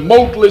even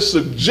remotely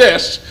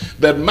suggest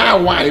that my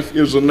wife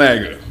is a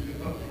nagger.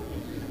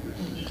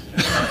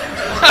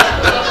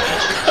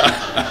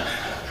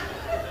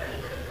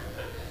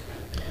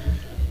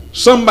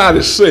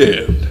 Somebody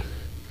said,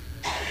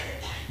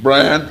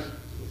 Brian,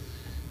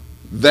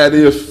 that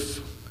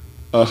if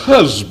a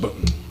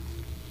husband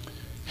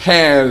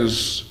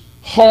has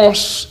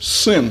horse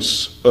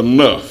sense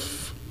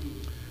enough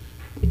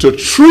to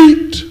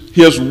treat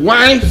his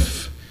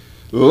wife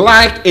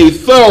like a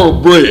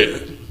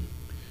thoroughbred,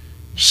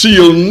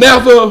 she'll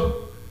never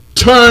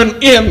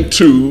turn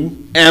into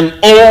an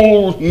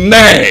old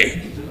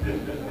nag.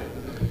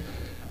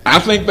 I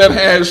think that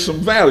has some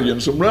value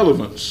and some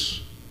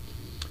relevance.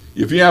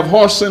 If you have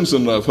horse sense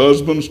enough,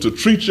 husbands, to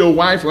treat your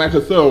wife like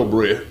a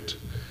thoroughbred,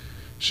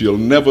 she'll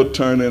never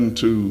turn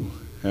into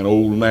an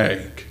old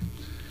nag.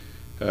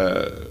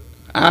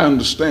 I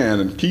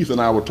understand, and Keith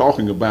and I were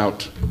talking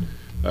about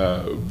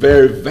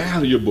very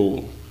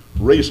valuable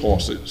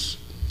racehorses,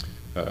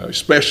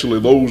 especially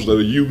those that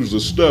are used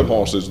as stud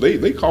horses.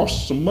 They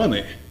cost some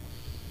money.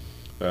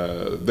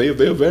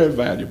 They're very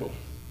valuable.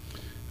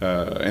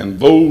 And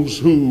those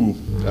who,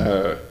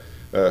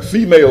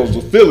 females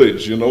of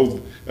fillies,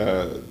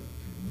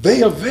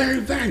 they are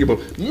very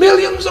valuable.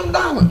 Millions of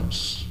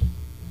dollars.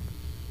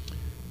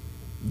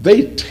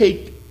 They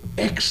take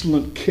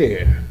excellent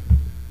care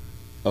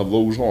of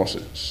those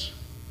horses.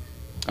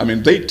 I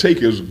mean, they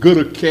take as good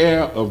a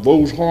care of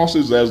those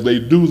horses as they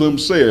do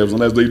themselves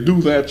and as they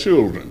do their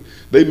children.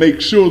 They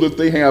make sure that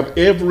they have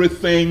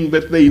everything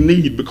that they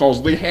need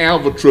because they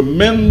have a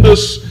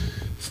tremendous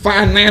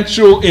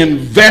financial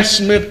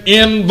investment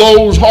in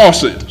those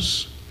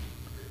horses.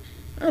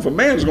 Now, if a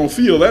man's going to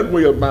feel that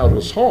way about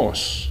his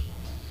horse,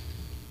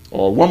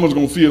 or a woman's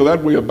going to feel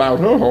that way about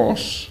her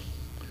horse,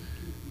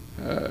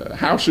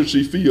 how should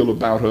she feel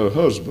about her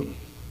husband?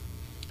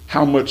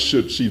 How much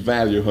should she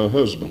value her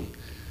husband?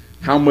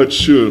 How much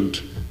should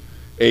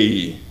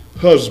a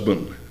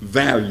husband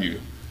value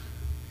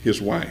his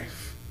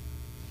wife?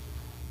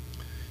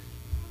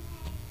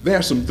 There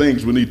are some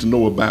things we need to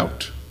know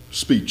about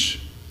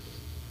speech.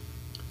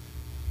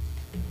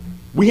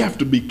 We have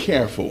to be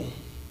careful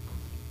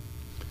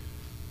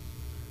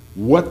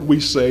what we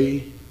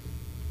say,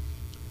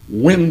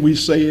 when we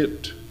say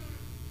it,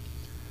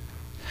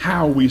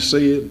 how we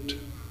say it,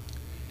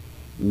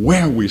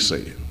 where we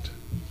say it.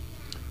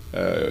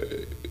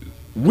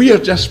 We are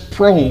just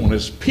prone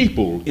as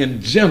people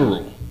in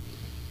general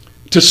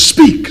to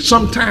speak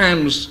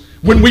sometimes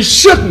when we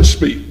shouldn't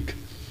speak,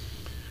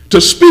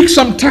 to speak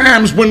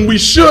sometimes when we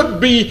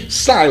should be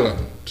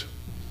silent.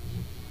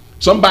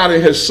 Somebody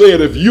has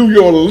said, if you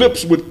your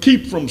lips would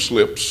keep from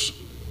slips,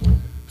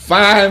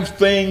 5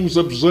 things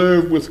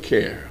observe with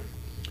care: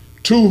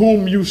 to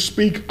whom you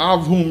speak,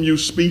 of whom you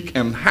speak,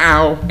 and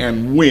how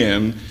and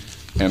when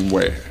and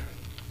where.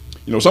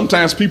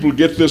 Sometimes people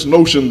get this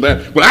notion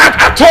that, well,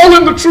 I told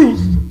him the truth.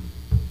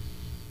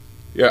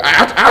 Yeah,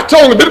 I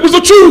told him it was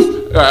the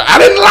truth. I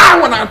didn't lie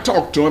when I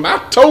talked to him. I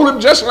told him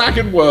just like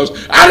it was.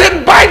 I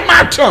didn't bite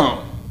my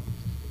tongue.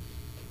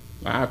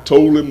 I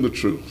told him the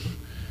truth.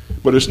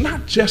 But it's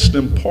not just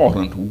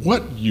important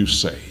what you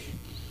say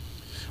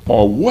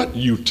or what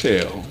you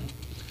tell.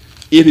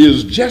 It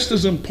is just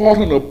as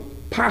important, or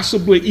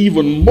possibly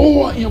even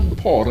more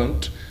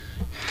important,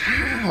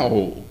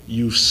 how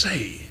you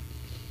say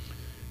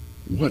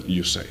what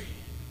you say.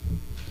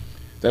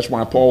 That's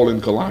why Paul in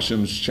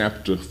Colossians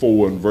chapter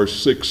 4 and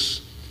verse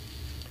 6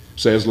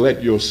 says,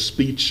 let your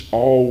speech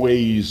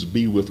always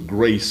be with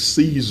grace,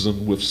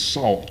 seasoned with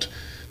salt,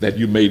 that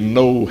you may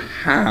know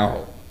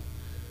how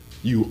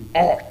you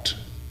ought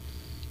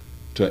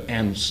to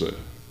answer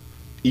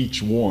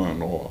each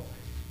one or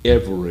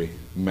every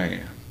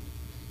man.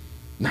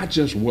 Not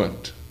just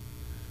what,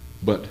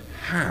 but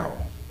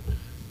how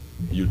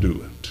you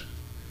do it.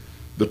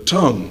 The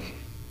tongue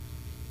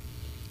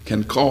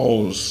can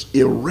cause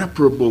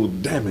irreparable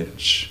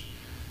damage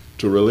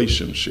to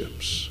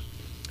relationships.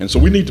 And so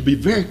we need to be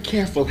very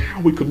careful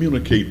how we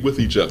communicate with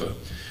each other.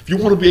 If you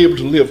want to be able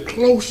to live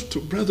close to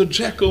Brother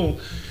Jekyll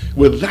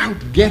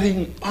without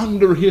getting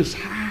under his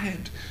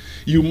hide,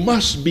 you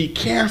must be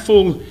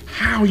careful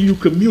how you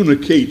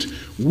communicate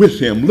with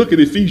him. Look at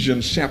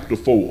Ephesians chapter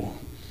 4.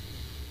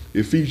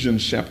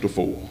 Ephesians chapter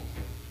 4.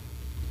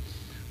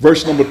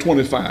 Verse number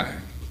 25.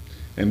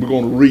 And we're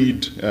going to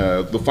read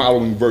the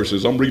following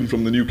verses. I'm reading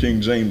from the New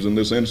King James in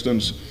this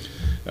instance.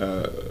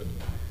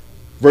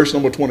 Verse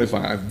number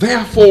 25.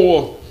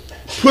 Therefore,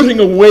 putting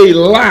away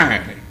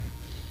lying,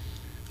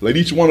 let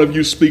each one of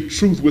you speak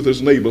truth with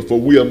his neighbor, for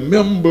we are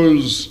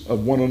members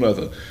of one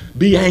another.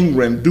 Be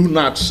angry and do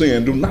not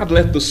sin. Do not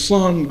let the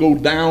sun go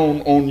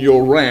down on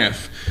your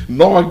wrath,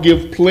 nor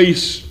give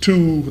place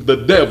to the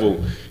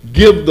devil.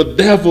 Give the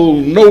devil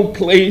no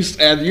place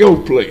at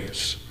your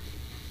place.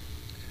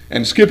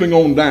 And skipping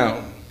on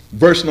down,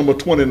 verse number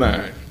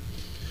 29.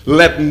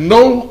 Let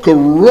no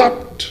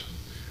corrupt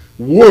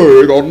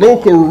word or no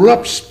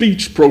corrupt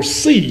speech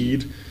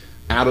proceed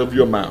out of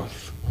your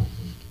mouth,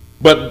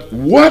 but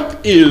what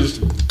is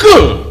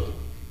good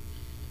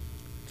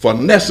for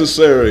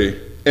necessary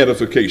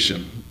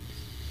edification,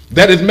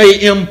 that it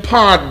may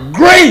impart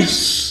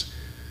grace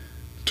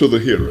to the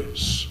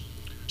hearers.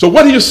 So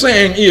what he is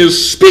saying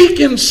is, speak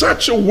in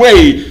such a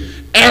way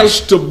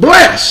as to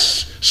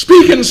bless,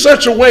 speak in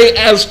such a way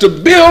as to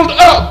build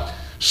up,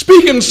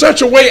 speak in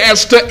such a way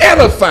as to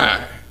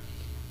edify.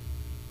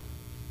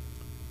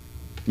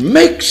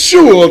 Make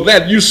sure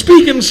that you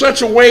speak in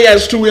such a way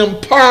as to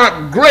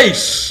impart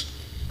grace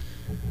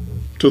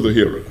to the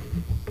hearer.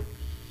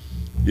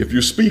 If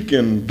you speak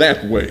in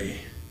that way,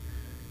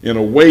 in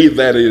a way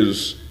that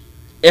is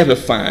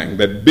edifying,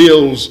 that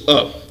builds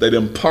up, that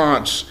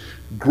imparts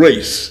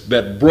grace,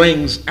 that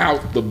brings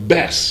out the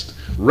best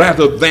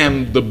rather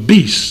than the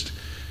beast.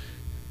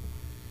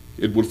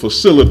 It would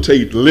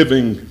facilitate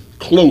living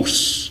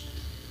close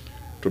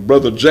to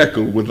Brother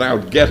Jekyll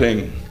without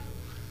getting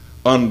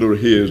under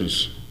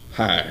his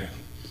hide.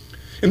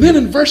 And then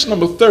in verse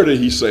number 30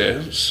 he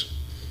says,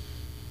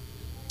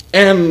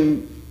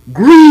 and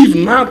grieve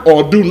not,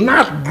 or do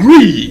not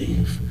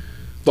grieve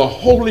the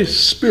Holy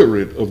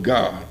Spirit of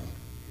God,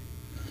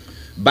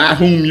 by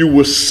whom you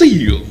were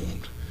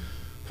sealed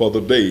for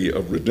the day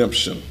of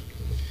redemption.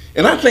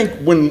 And I think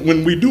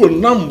when we do a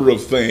number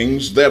of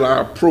things that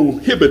are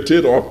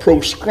prohibited or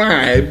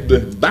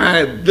proscribed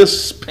by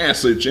this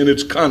passage in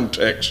its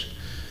context,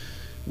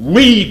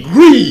 we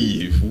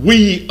grieve,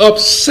 we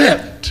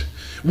upset,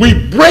 we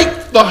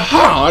break the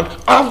heart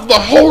of the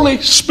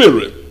Holy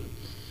Spirit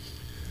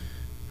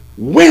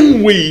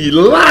when we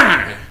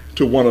lie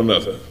to one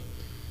another.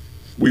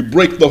 We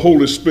break the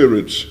Holy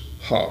Spirit's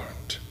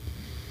heart.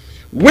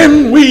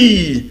 When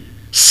we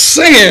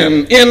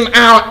sin in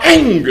our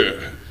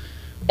anger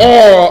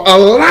or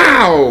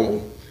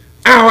allow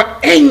our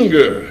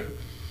anger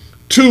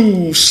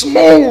to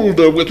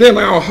smolder within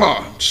our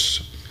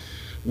hearts,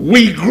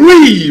 we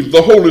grieve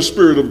the Holy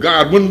Spirit of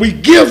God. When we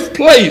give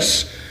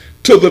place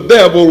to the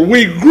devil,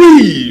 we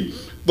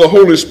grieve the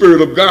Holy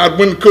Spirit of God.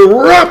 When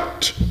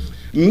corrupt,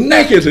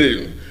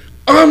 negative,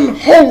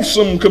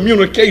 unwholesome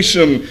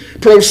communication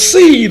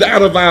proceed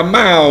out of our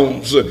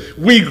mouths,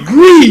 we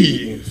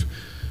grieve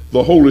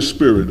the Holy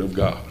Spirit of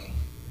God.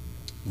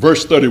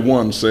 Verse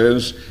 31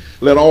 says,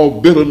 let all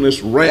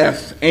bitterness,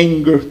 wrath,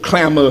 anger,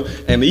 clamor,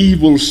 and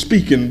evil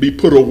speaking be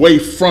put away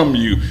from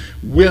you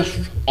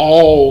with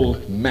all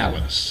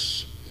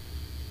malice.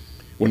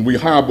 When we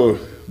harbor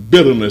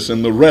bitterness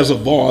in the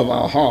reservoir of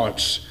our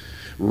hearts,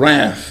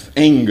 wrath,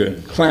 anger,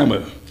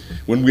 clamor,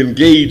 when we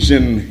engage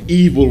in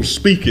evil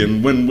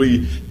speaking, when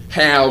we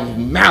have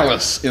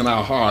malice in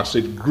our hearts,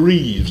 it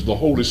grieves the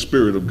Holy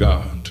Spirit of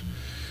God.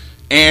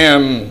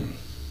 And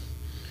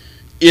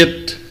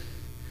it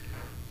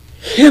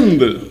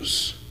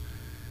hinders,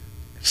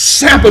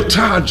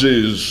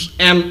 sabotages,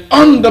 and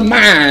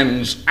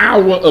undermines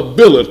our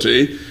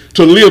ability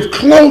to live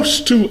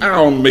close to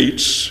our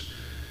mates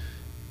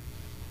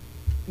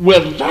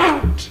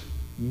without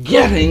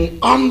getting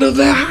under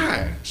their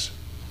hides.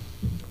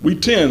 We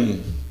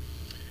tend,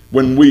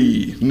 when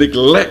we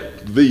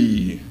neglect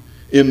the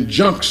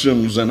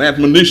injunctions and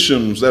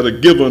admonitions that are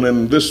given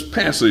in this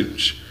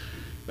passage,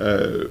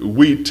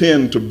 we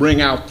tend to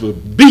bring out the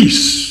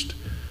beast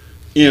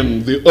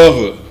in the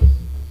other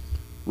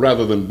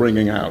rather than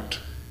bringing out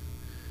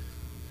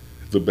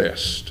the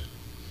best.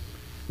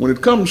 When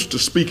it comes to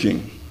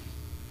speaking,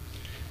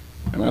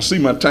 and I see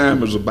my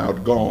time is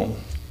about gone,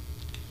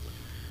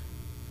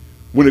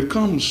 when it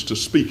comes to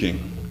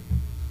speaking,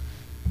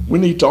 we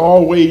need to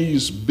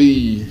always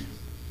be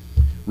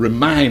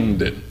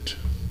reminded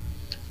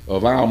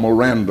of our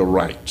Miranda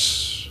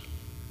rights.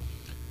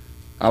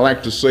 I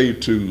like to say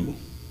to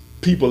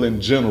people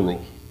in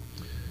general,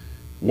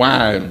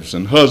 wives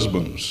and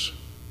husbands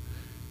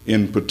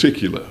in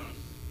particular,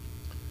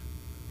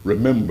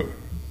 remember,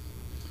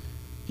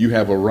 you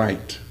have a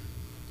right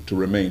to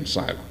remain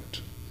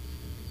silent.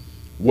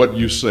 What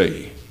you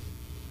say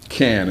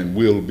can and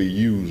will be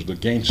used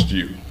against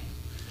you.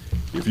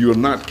 If you are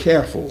not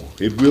careful,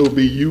 it will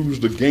be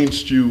used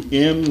against you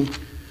in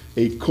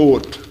a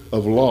court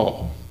of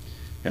law.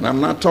 And I'm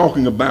not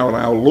talking about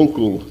our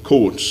local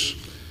courts,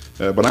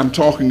 but I'm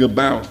talking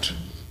about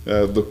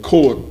the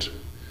court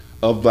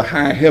of the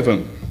high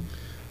heaven,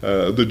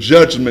 the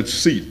judgment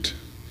seat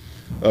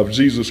of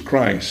Jesus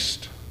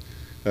Christ,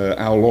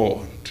 our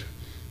Lord.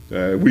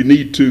 We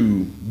need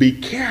to be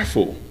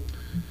careful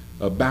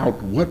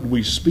about what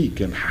we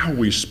speak and how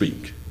we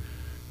speak.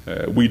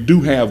 We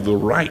do have the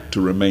right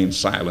to remain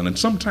silent, and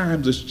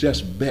sometimes it's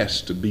just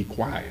best to be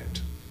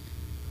quiet.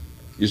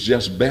 It's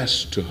just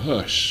best to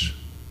hush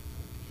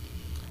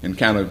and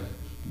kind of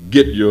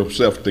get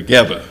yourself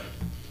together.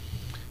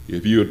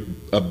 If you're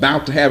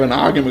about to have an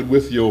argument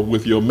with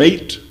your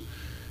mate,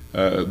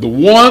 the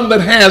one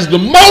that has the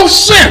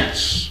most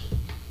sense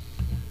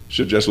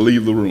should just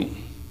leave the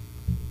room.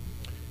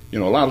 You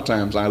know, a lot of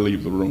times I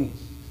leave the room.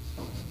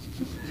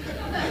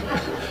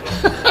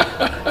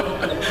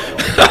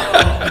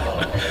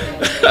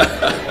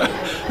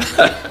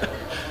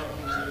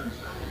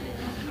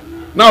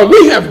 Now,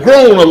 we have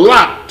grown a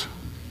lot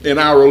in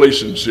our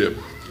relationship.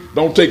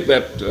 Don't take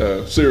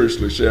that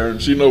seriously, Sharon.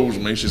 She knows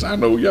me. She says, I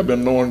know you. I've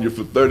been knowing you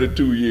for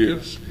 32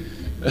 years.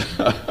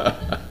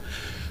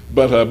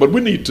 But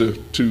we need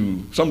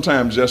to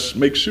sometimes just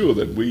make sure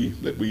that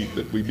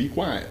we be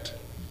quiet.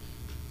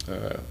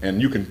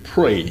 And you can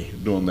pray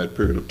during that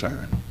period of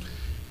time.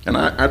 And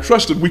I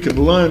trust that we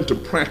can learn to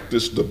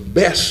practice the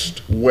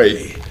best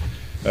way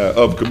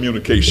of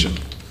communication.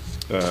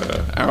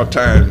 Our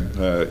time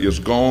is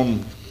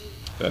gone,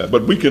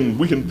 but we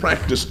can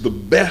practice the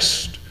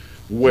best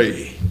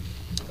way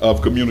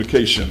of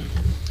communication.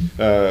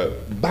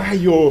 By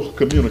your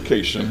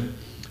communication,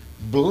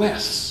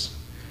 bless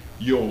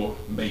your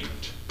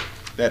mate.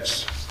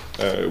 That's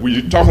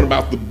we're talking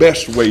about the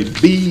best way,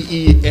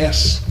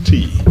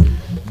 B-E-S-T.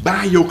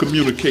 by your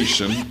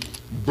communication,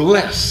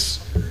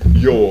 bless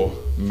your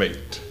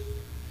mate.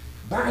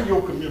 By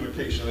your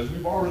communication, as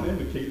we've already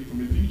indicated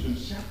from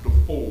Ephesians chapter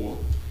 4,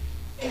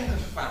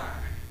 edify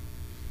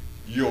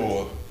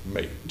your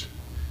mate.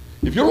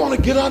 If you want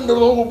to get under the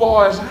old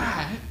boy's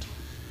hide,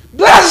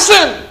 bless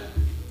him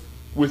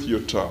with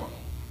your tongue.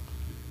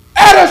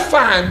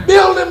 Edify him,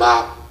 build him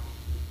up.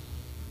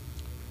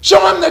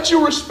 Show him that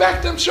you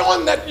respect him. Show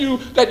him that you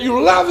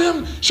love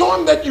him. Show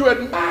him that you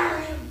admire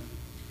him.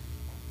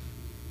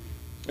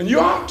 And you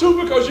ought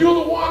to, because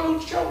you're the one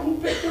who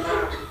picked him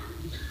out.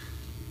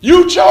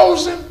 You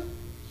chose him.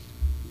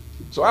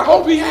 So I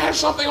hope he has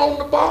something on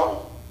the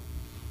ball.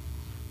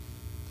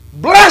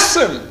 Bless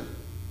him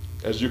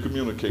as you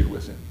communicate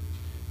with him.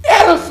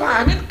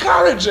 Edify him,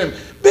 encourage him,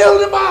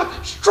 build him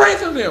up,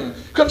 strengthen him,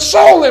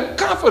 console him,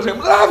 comfort him,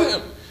 love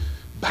him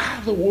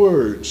by the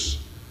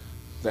words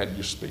that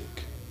you speak.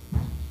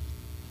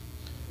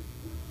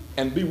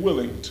 And be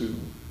willing to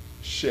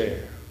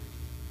share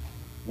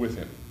with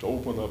him, to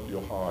open up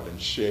your heart and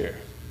share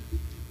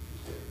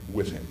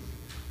with him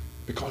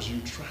because you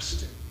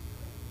trust him.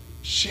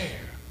 Share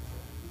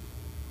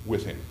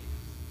with him.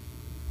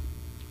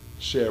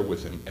 Share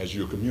with him as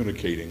you're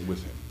communicating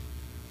with him.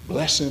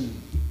 Bless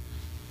him,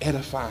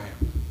 edify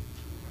him,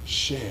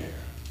 share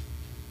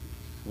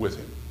with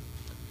him.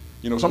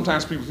 You know,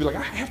 sometimes people feel like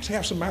I have to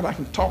have somebody I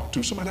can talk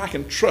to, somebody I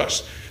can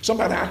trust,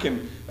 somebody I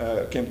can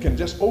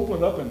just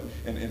open up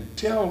and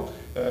tell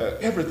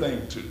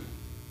everything to.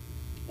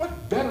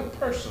 What better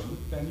person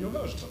than your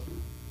husband?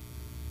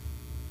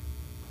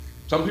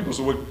 Some people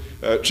say, well,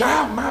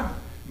 child,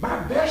 my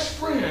best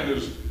friend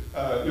is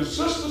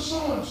sister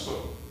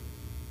so-and-so.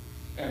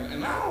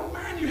 And I don't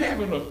mind you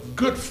having a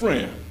good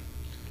friend.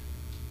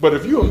 But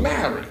if you're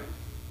married,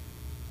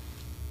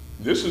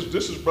 this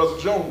is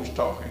Brother Jones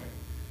talking.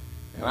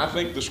 And I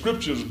think the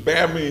scriptures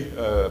back me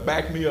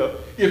up.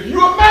 If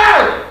you're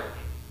married,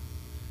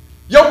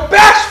 your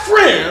best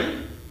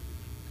friend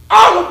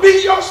ought to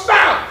be your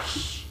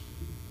spouse.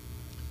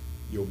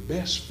 Your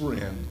best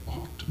friend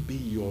ought to be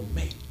your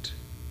mate.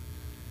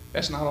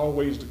 That's not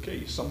always the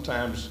case.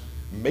 Sometimes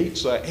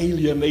mates are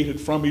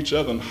alienated from each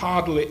other and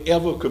hardly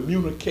ever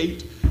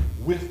communicate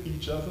with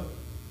each other.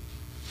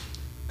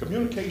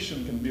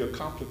 Communication can be a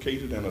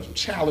complicated and a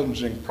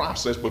challenging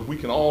process, but we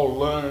can all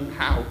learn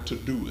how to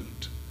do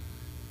it.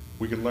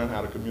 We can learn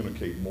how to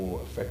communicate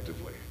more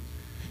effectively.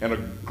 And a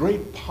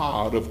great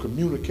part of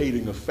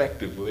communicating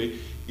effectively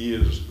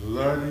is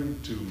learning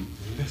to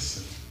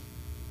listen.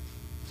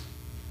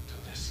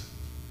 To listen.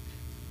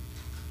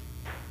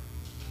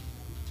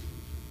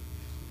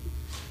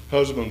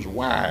 Husbands,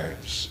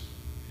 wives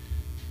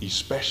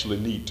especially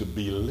need to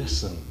be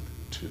listened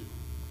to.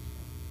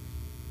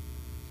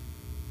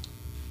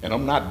 And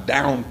I'm not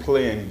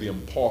downplaying the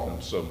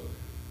importance of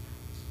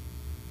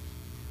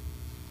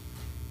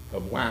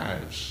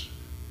wives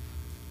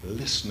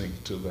listening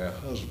to their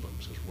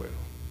husbands as well.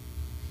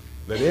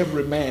 Let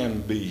every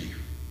man be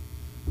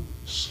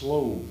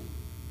slow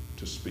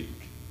to speak,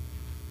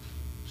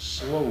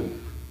 slow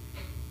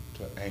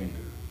to anger,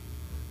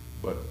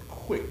 but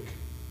quick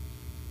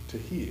to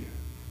hear,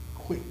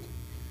 quick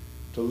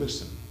to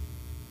listen.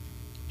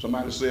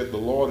 Somebody said the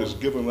Lord has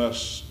given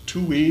us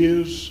 2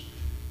 ears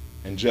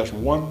and just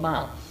 1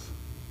 mouth,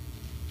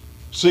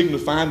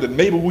 signifying that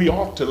maybe we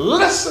ought to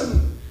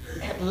listen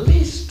at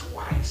least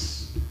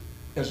twice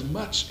as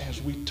much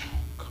as we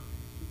talk.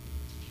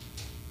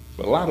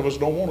 But a lot of us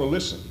don't want to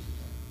listen.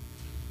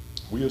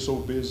 We are so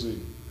busy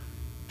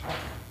talking.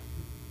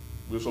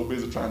 We're so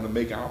busy trying to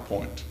make our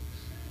point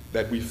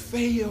that we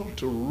fail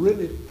to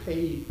really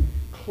pay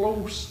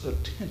close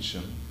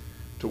attention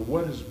to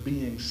what is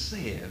being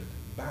said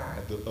by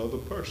the other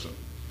person.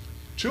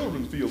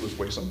 Children feel this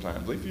way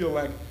sometimes. They feel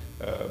like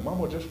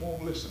mama just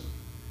won't listen.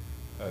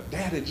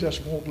 Daddy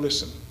just won't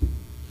listen.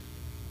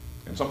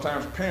 And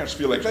sometimes parents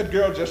feel like that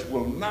girl just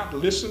will not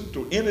listen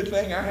to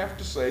anything I have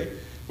to say,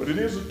 but it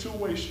is a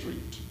two-way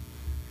street.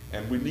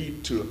 And we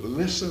need to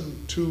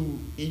listen to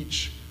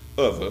each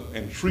other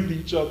and treat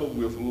each other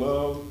with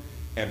love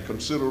and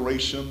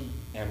consideration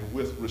and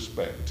with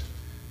respect.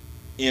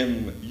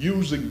 In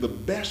using the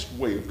best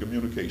way of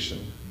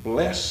communication,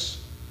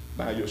 bless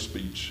by your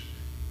speech,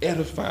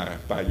 edify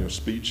by your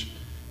speech,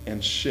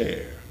 and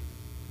share,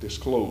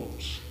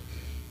 disclose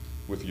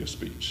with your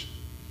speech.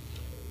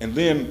 And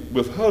then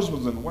with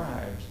husbands and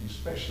wives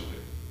especially,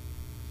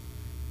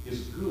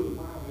 it's good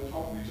while they're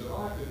talking to each other. I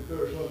like to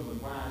encourage husbands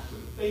and wives to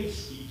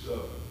face each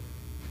other.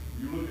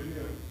 You look at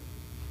him.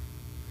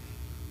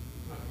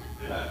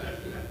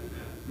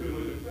 Good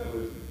looking fellow,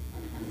 isn't it?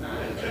 Let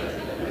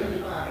me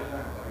find it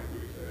down right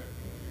quick there.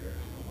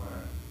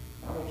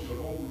 I want you to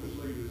hold this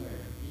lady's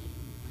hand.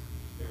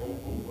 Hey,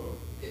 hold up.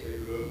 Hey,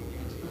 good.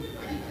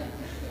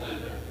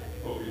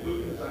 Oh, you look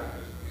in his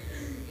eyes.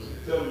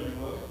 Tell her you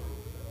love her.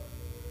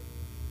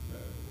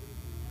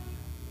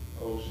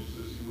 Oh, she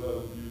says she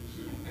loves you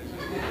too.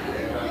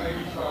 I think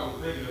he's probably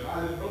thinking, if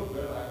I didn't know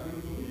that, I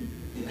couldn't believe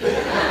you.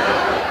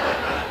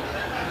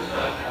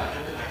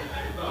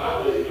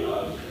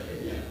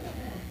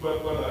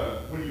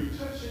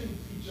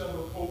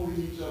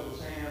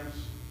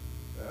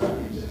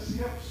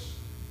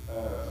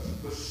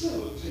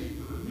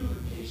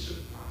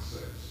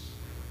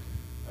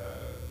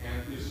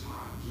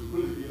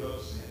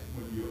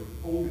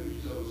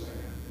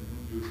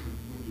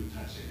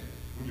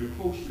 you're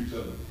close to each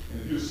other,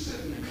 and if you're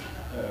sitting,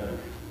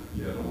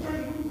 don't turn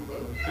and move,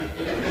 brother.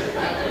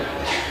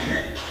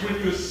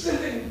 When you're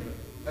sitting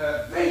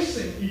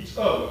facing each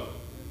other,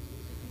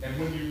 and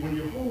when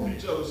you hold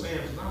each other's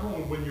hands, not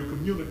only when you're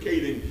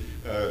communicating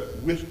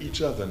with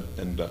each other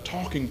and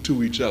talking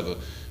to each other,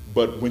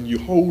 but when you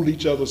hold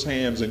each other's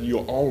hands and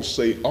you're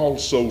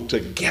also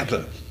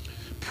together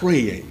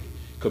praying,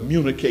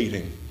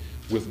 communicating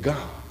with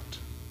God,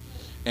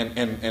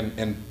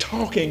 and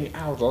talking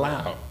out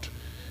loud,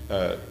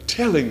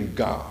 telling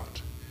God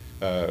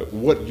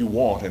what you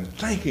want and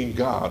thanking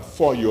God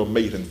for your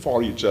mate and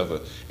for each other,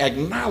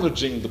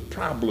 acknowledging the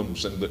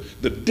problems and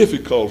the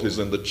difficulties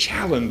and the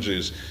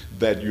challenges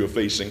that you're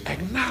facing,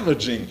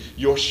 acknowledging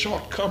your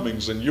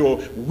shortcomings and your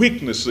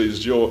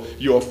weaknesses,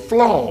 your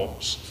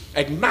flaws,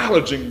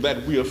 acknowledging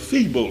that we are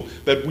feeble,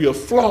 that we are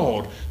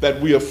flawed,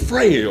 that we are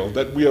frail,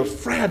 that we are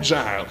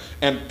fragile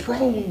and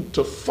prone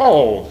to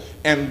fall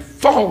and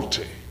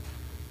faulty,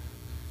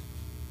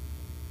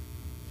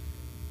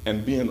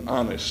 and being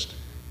honest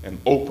and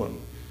open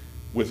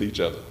with each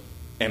other,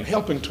 and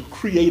helping to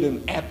create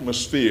an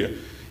atmosphere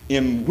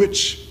in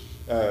which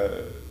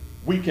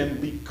we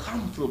can be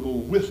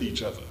comfortable with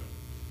each other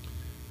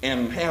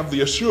and have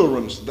the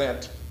assurance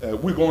that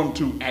we're going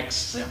to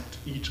accept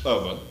each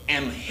other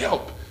and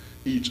help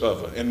each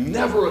other and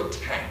never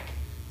attack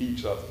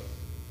each other.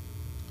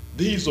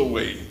 These are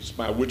ways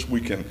by which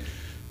we can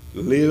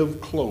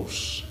live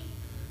close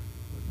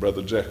with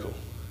Brother Jekyll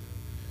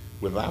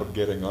without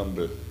getting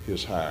under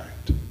his hide.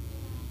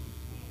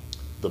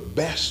 The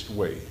best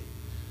way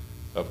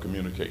of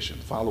communication,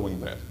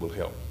 following that, will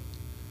help.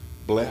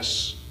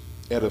 Bless,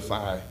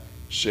 edify,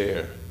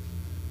 share,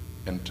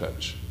 and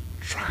touch.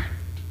 Try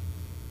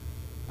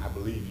it. I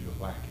believe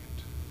you'll like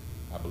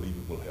it. I believe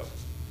it will help.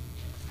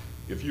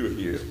 If you're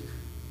here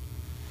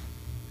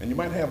and you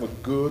might have a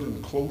good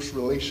and close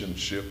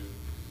relationship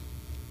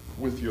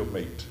with your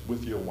mate,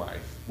 with your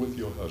wife, with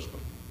your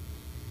husband,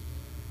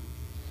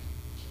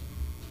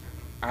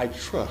 I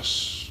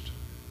trust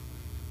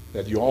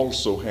that you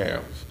also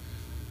have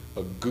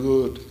a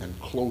good and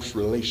close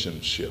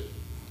relationship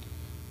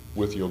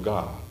with your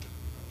God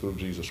through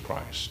Jesus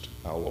Christ,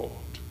 our Lord.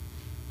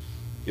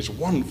 It's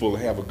wonderful to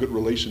have a good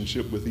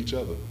relationship with each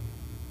other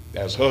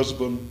as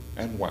husband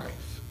and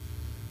wife,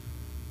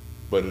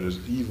 but it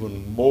is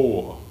even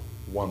more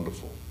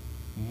wonderful,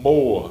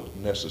 more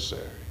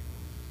necessary,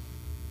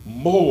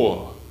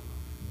 more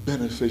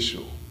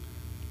beneficial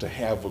to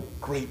have a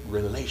great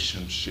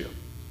relationship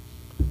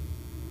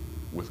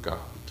with God.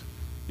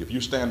 If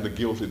you stand a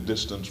guilty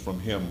distance from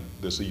him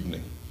this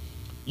evening,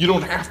 you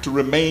don't have to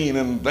remain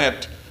in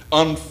that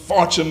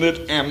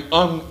unfortunate and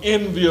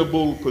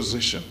unenviable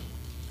position.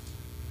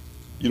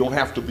 You don't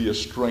have to be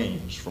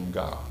estranged from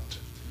God.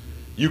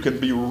 You can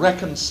be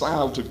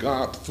reconciled to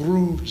God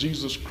through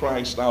Jesus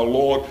Christ our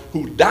Lord,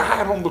 who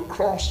died on the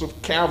cross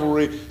of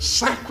Calvary,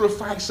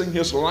 sacrificing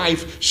his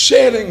life,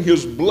 shedding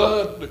his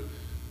blood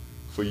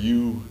for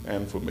you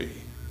and for me.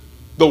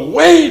 The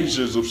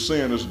wages of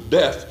sin is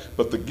death,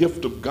 but the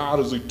gift of God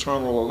is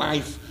eternal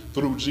life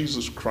through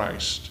Jesus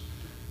Christ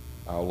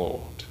our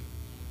Lord.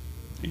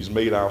 He's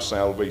made our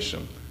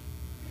salvation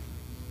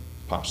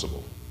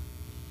possible.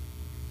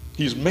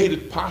 He's made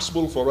it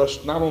possible for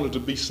us not only to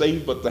be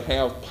saved, but to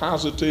have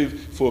positive,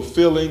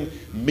 fulfilling,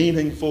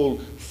 meaningful,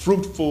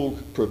 fruitful,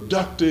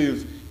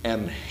 productive,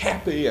 and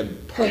happy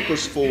and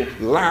purposeful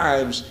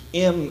lives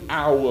in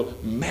our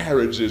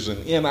marriages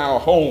and in our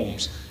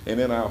homes and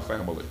in our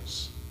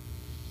families.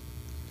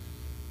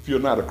 If you're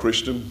not a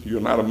Christian,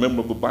 you're not a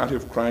member of the body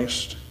of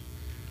Christ,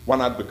 why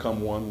not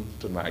become one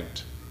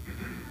tonight?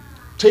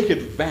 Take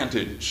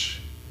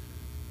advantage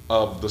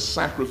of the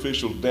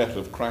sacrificial death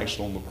of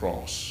Christ on the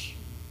cross,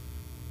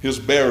 his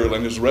burial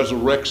and his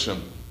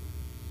resurrection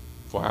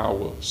for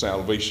our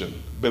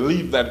salvation.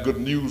 Believe that good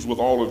news with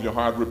all of your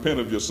heart, repent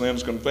of your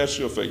sins, confess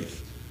your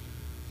faith,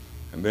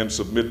 and then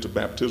submit to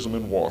baptism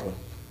in water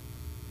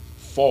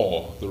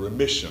for the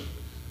remission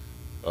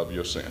of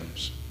your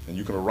sins. And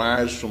you can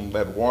arise from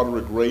that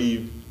watery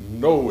grave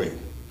knowing,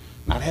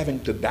 not having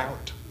to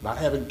doubt, not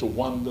having to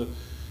wonder,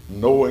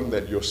 knowing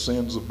that your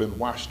sins have been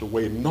washed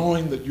away,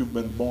 knowing that you've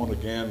been born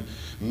again,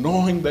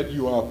 knowing that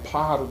you are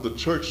part of the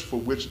church for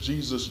which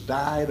Jesus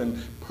died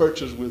and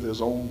purchased with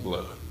his own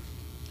blood,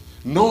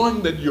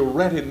 knowing that you're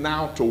ready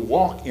now to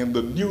walk in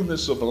the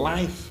newness of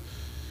life,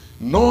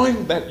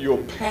 knowing that your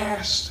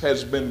past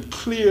has been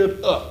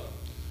cleared up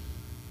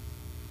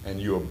and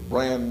you're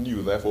brand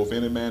new. Therefore, if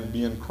any man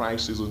be in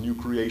Christ, is a new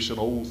creation.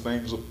 Old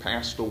things have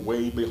passed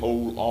away.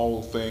 Behold,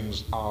 all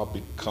things are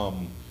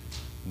become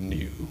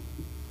new.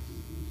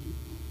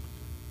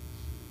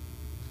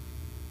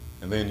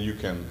 And then you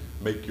can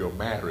make your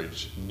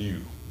marriage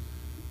new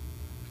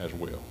as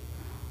well.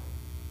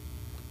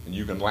 And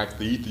you can, like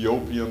the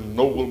Ethiopian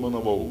nobleman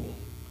of old,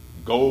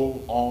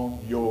 go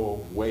on your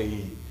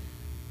way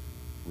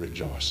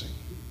rejoicing.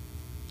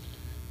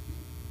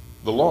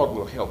 The Lord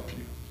will help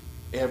you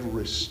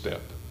every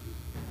step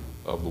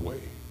of the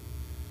way.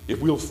 If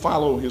we'll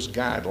follow his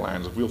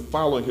guidelines, if we'll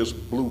follow his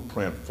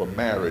blueprint for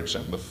marriage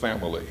and the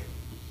family,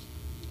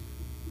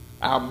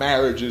 Our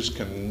marriages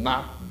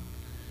cannot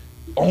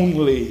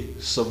only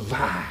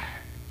survive,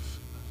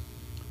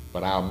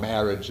 but our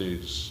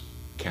marriages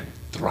can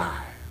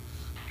thrive.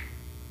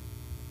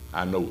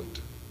 I know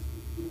it.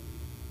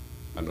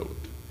 I know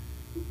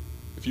it.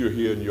 If you're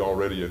here and you're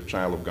already a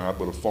child of God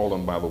but have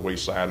fallen by the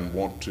wayside and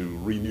want to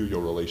renew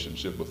your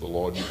relationship with the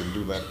Lord, you can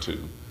do that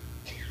too,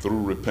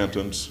 through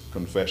repentance,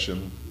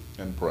 confession,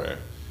 and prayer.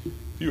 If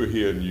you're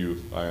here and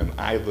you are in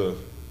either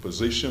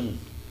position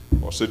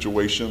or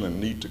situation and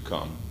need to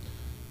come,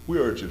 we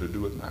urge you to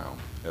do it now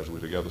as we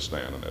together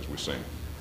stand and as we sing.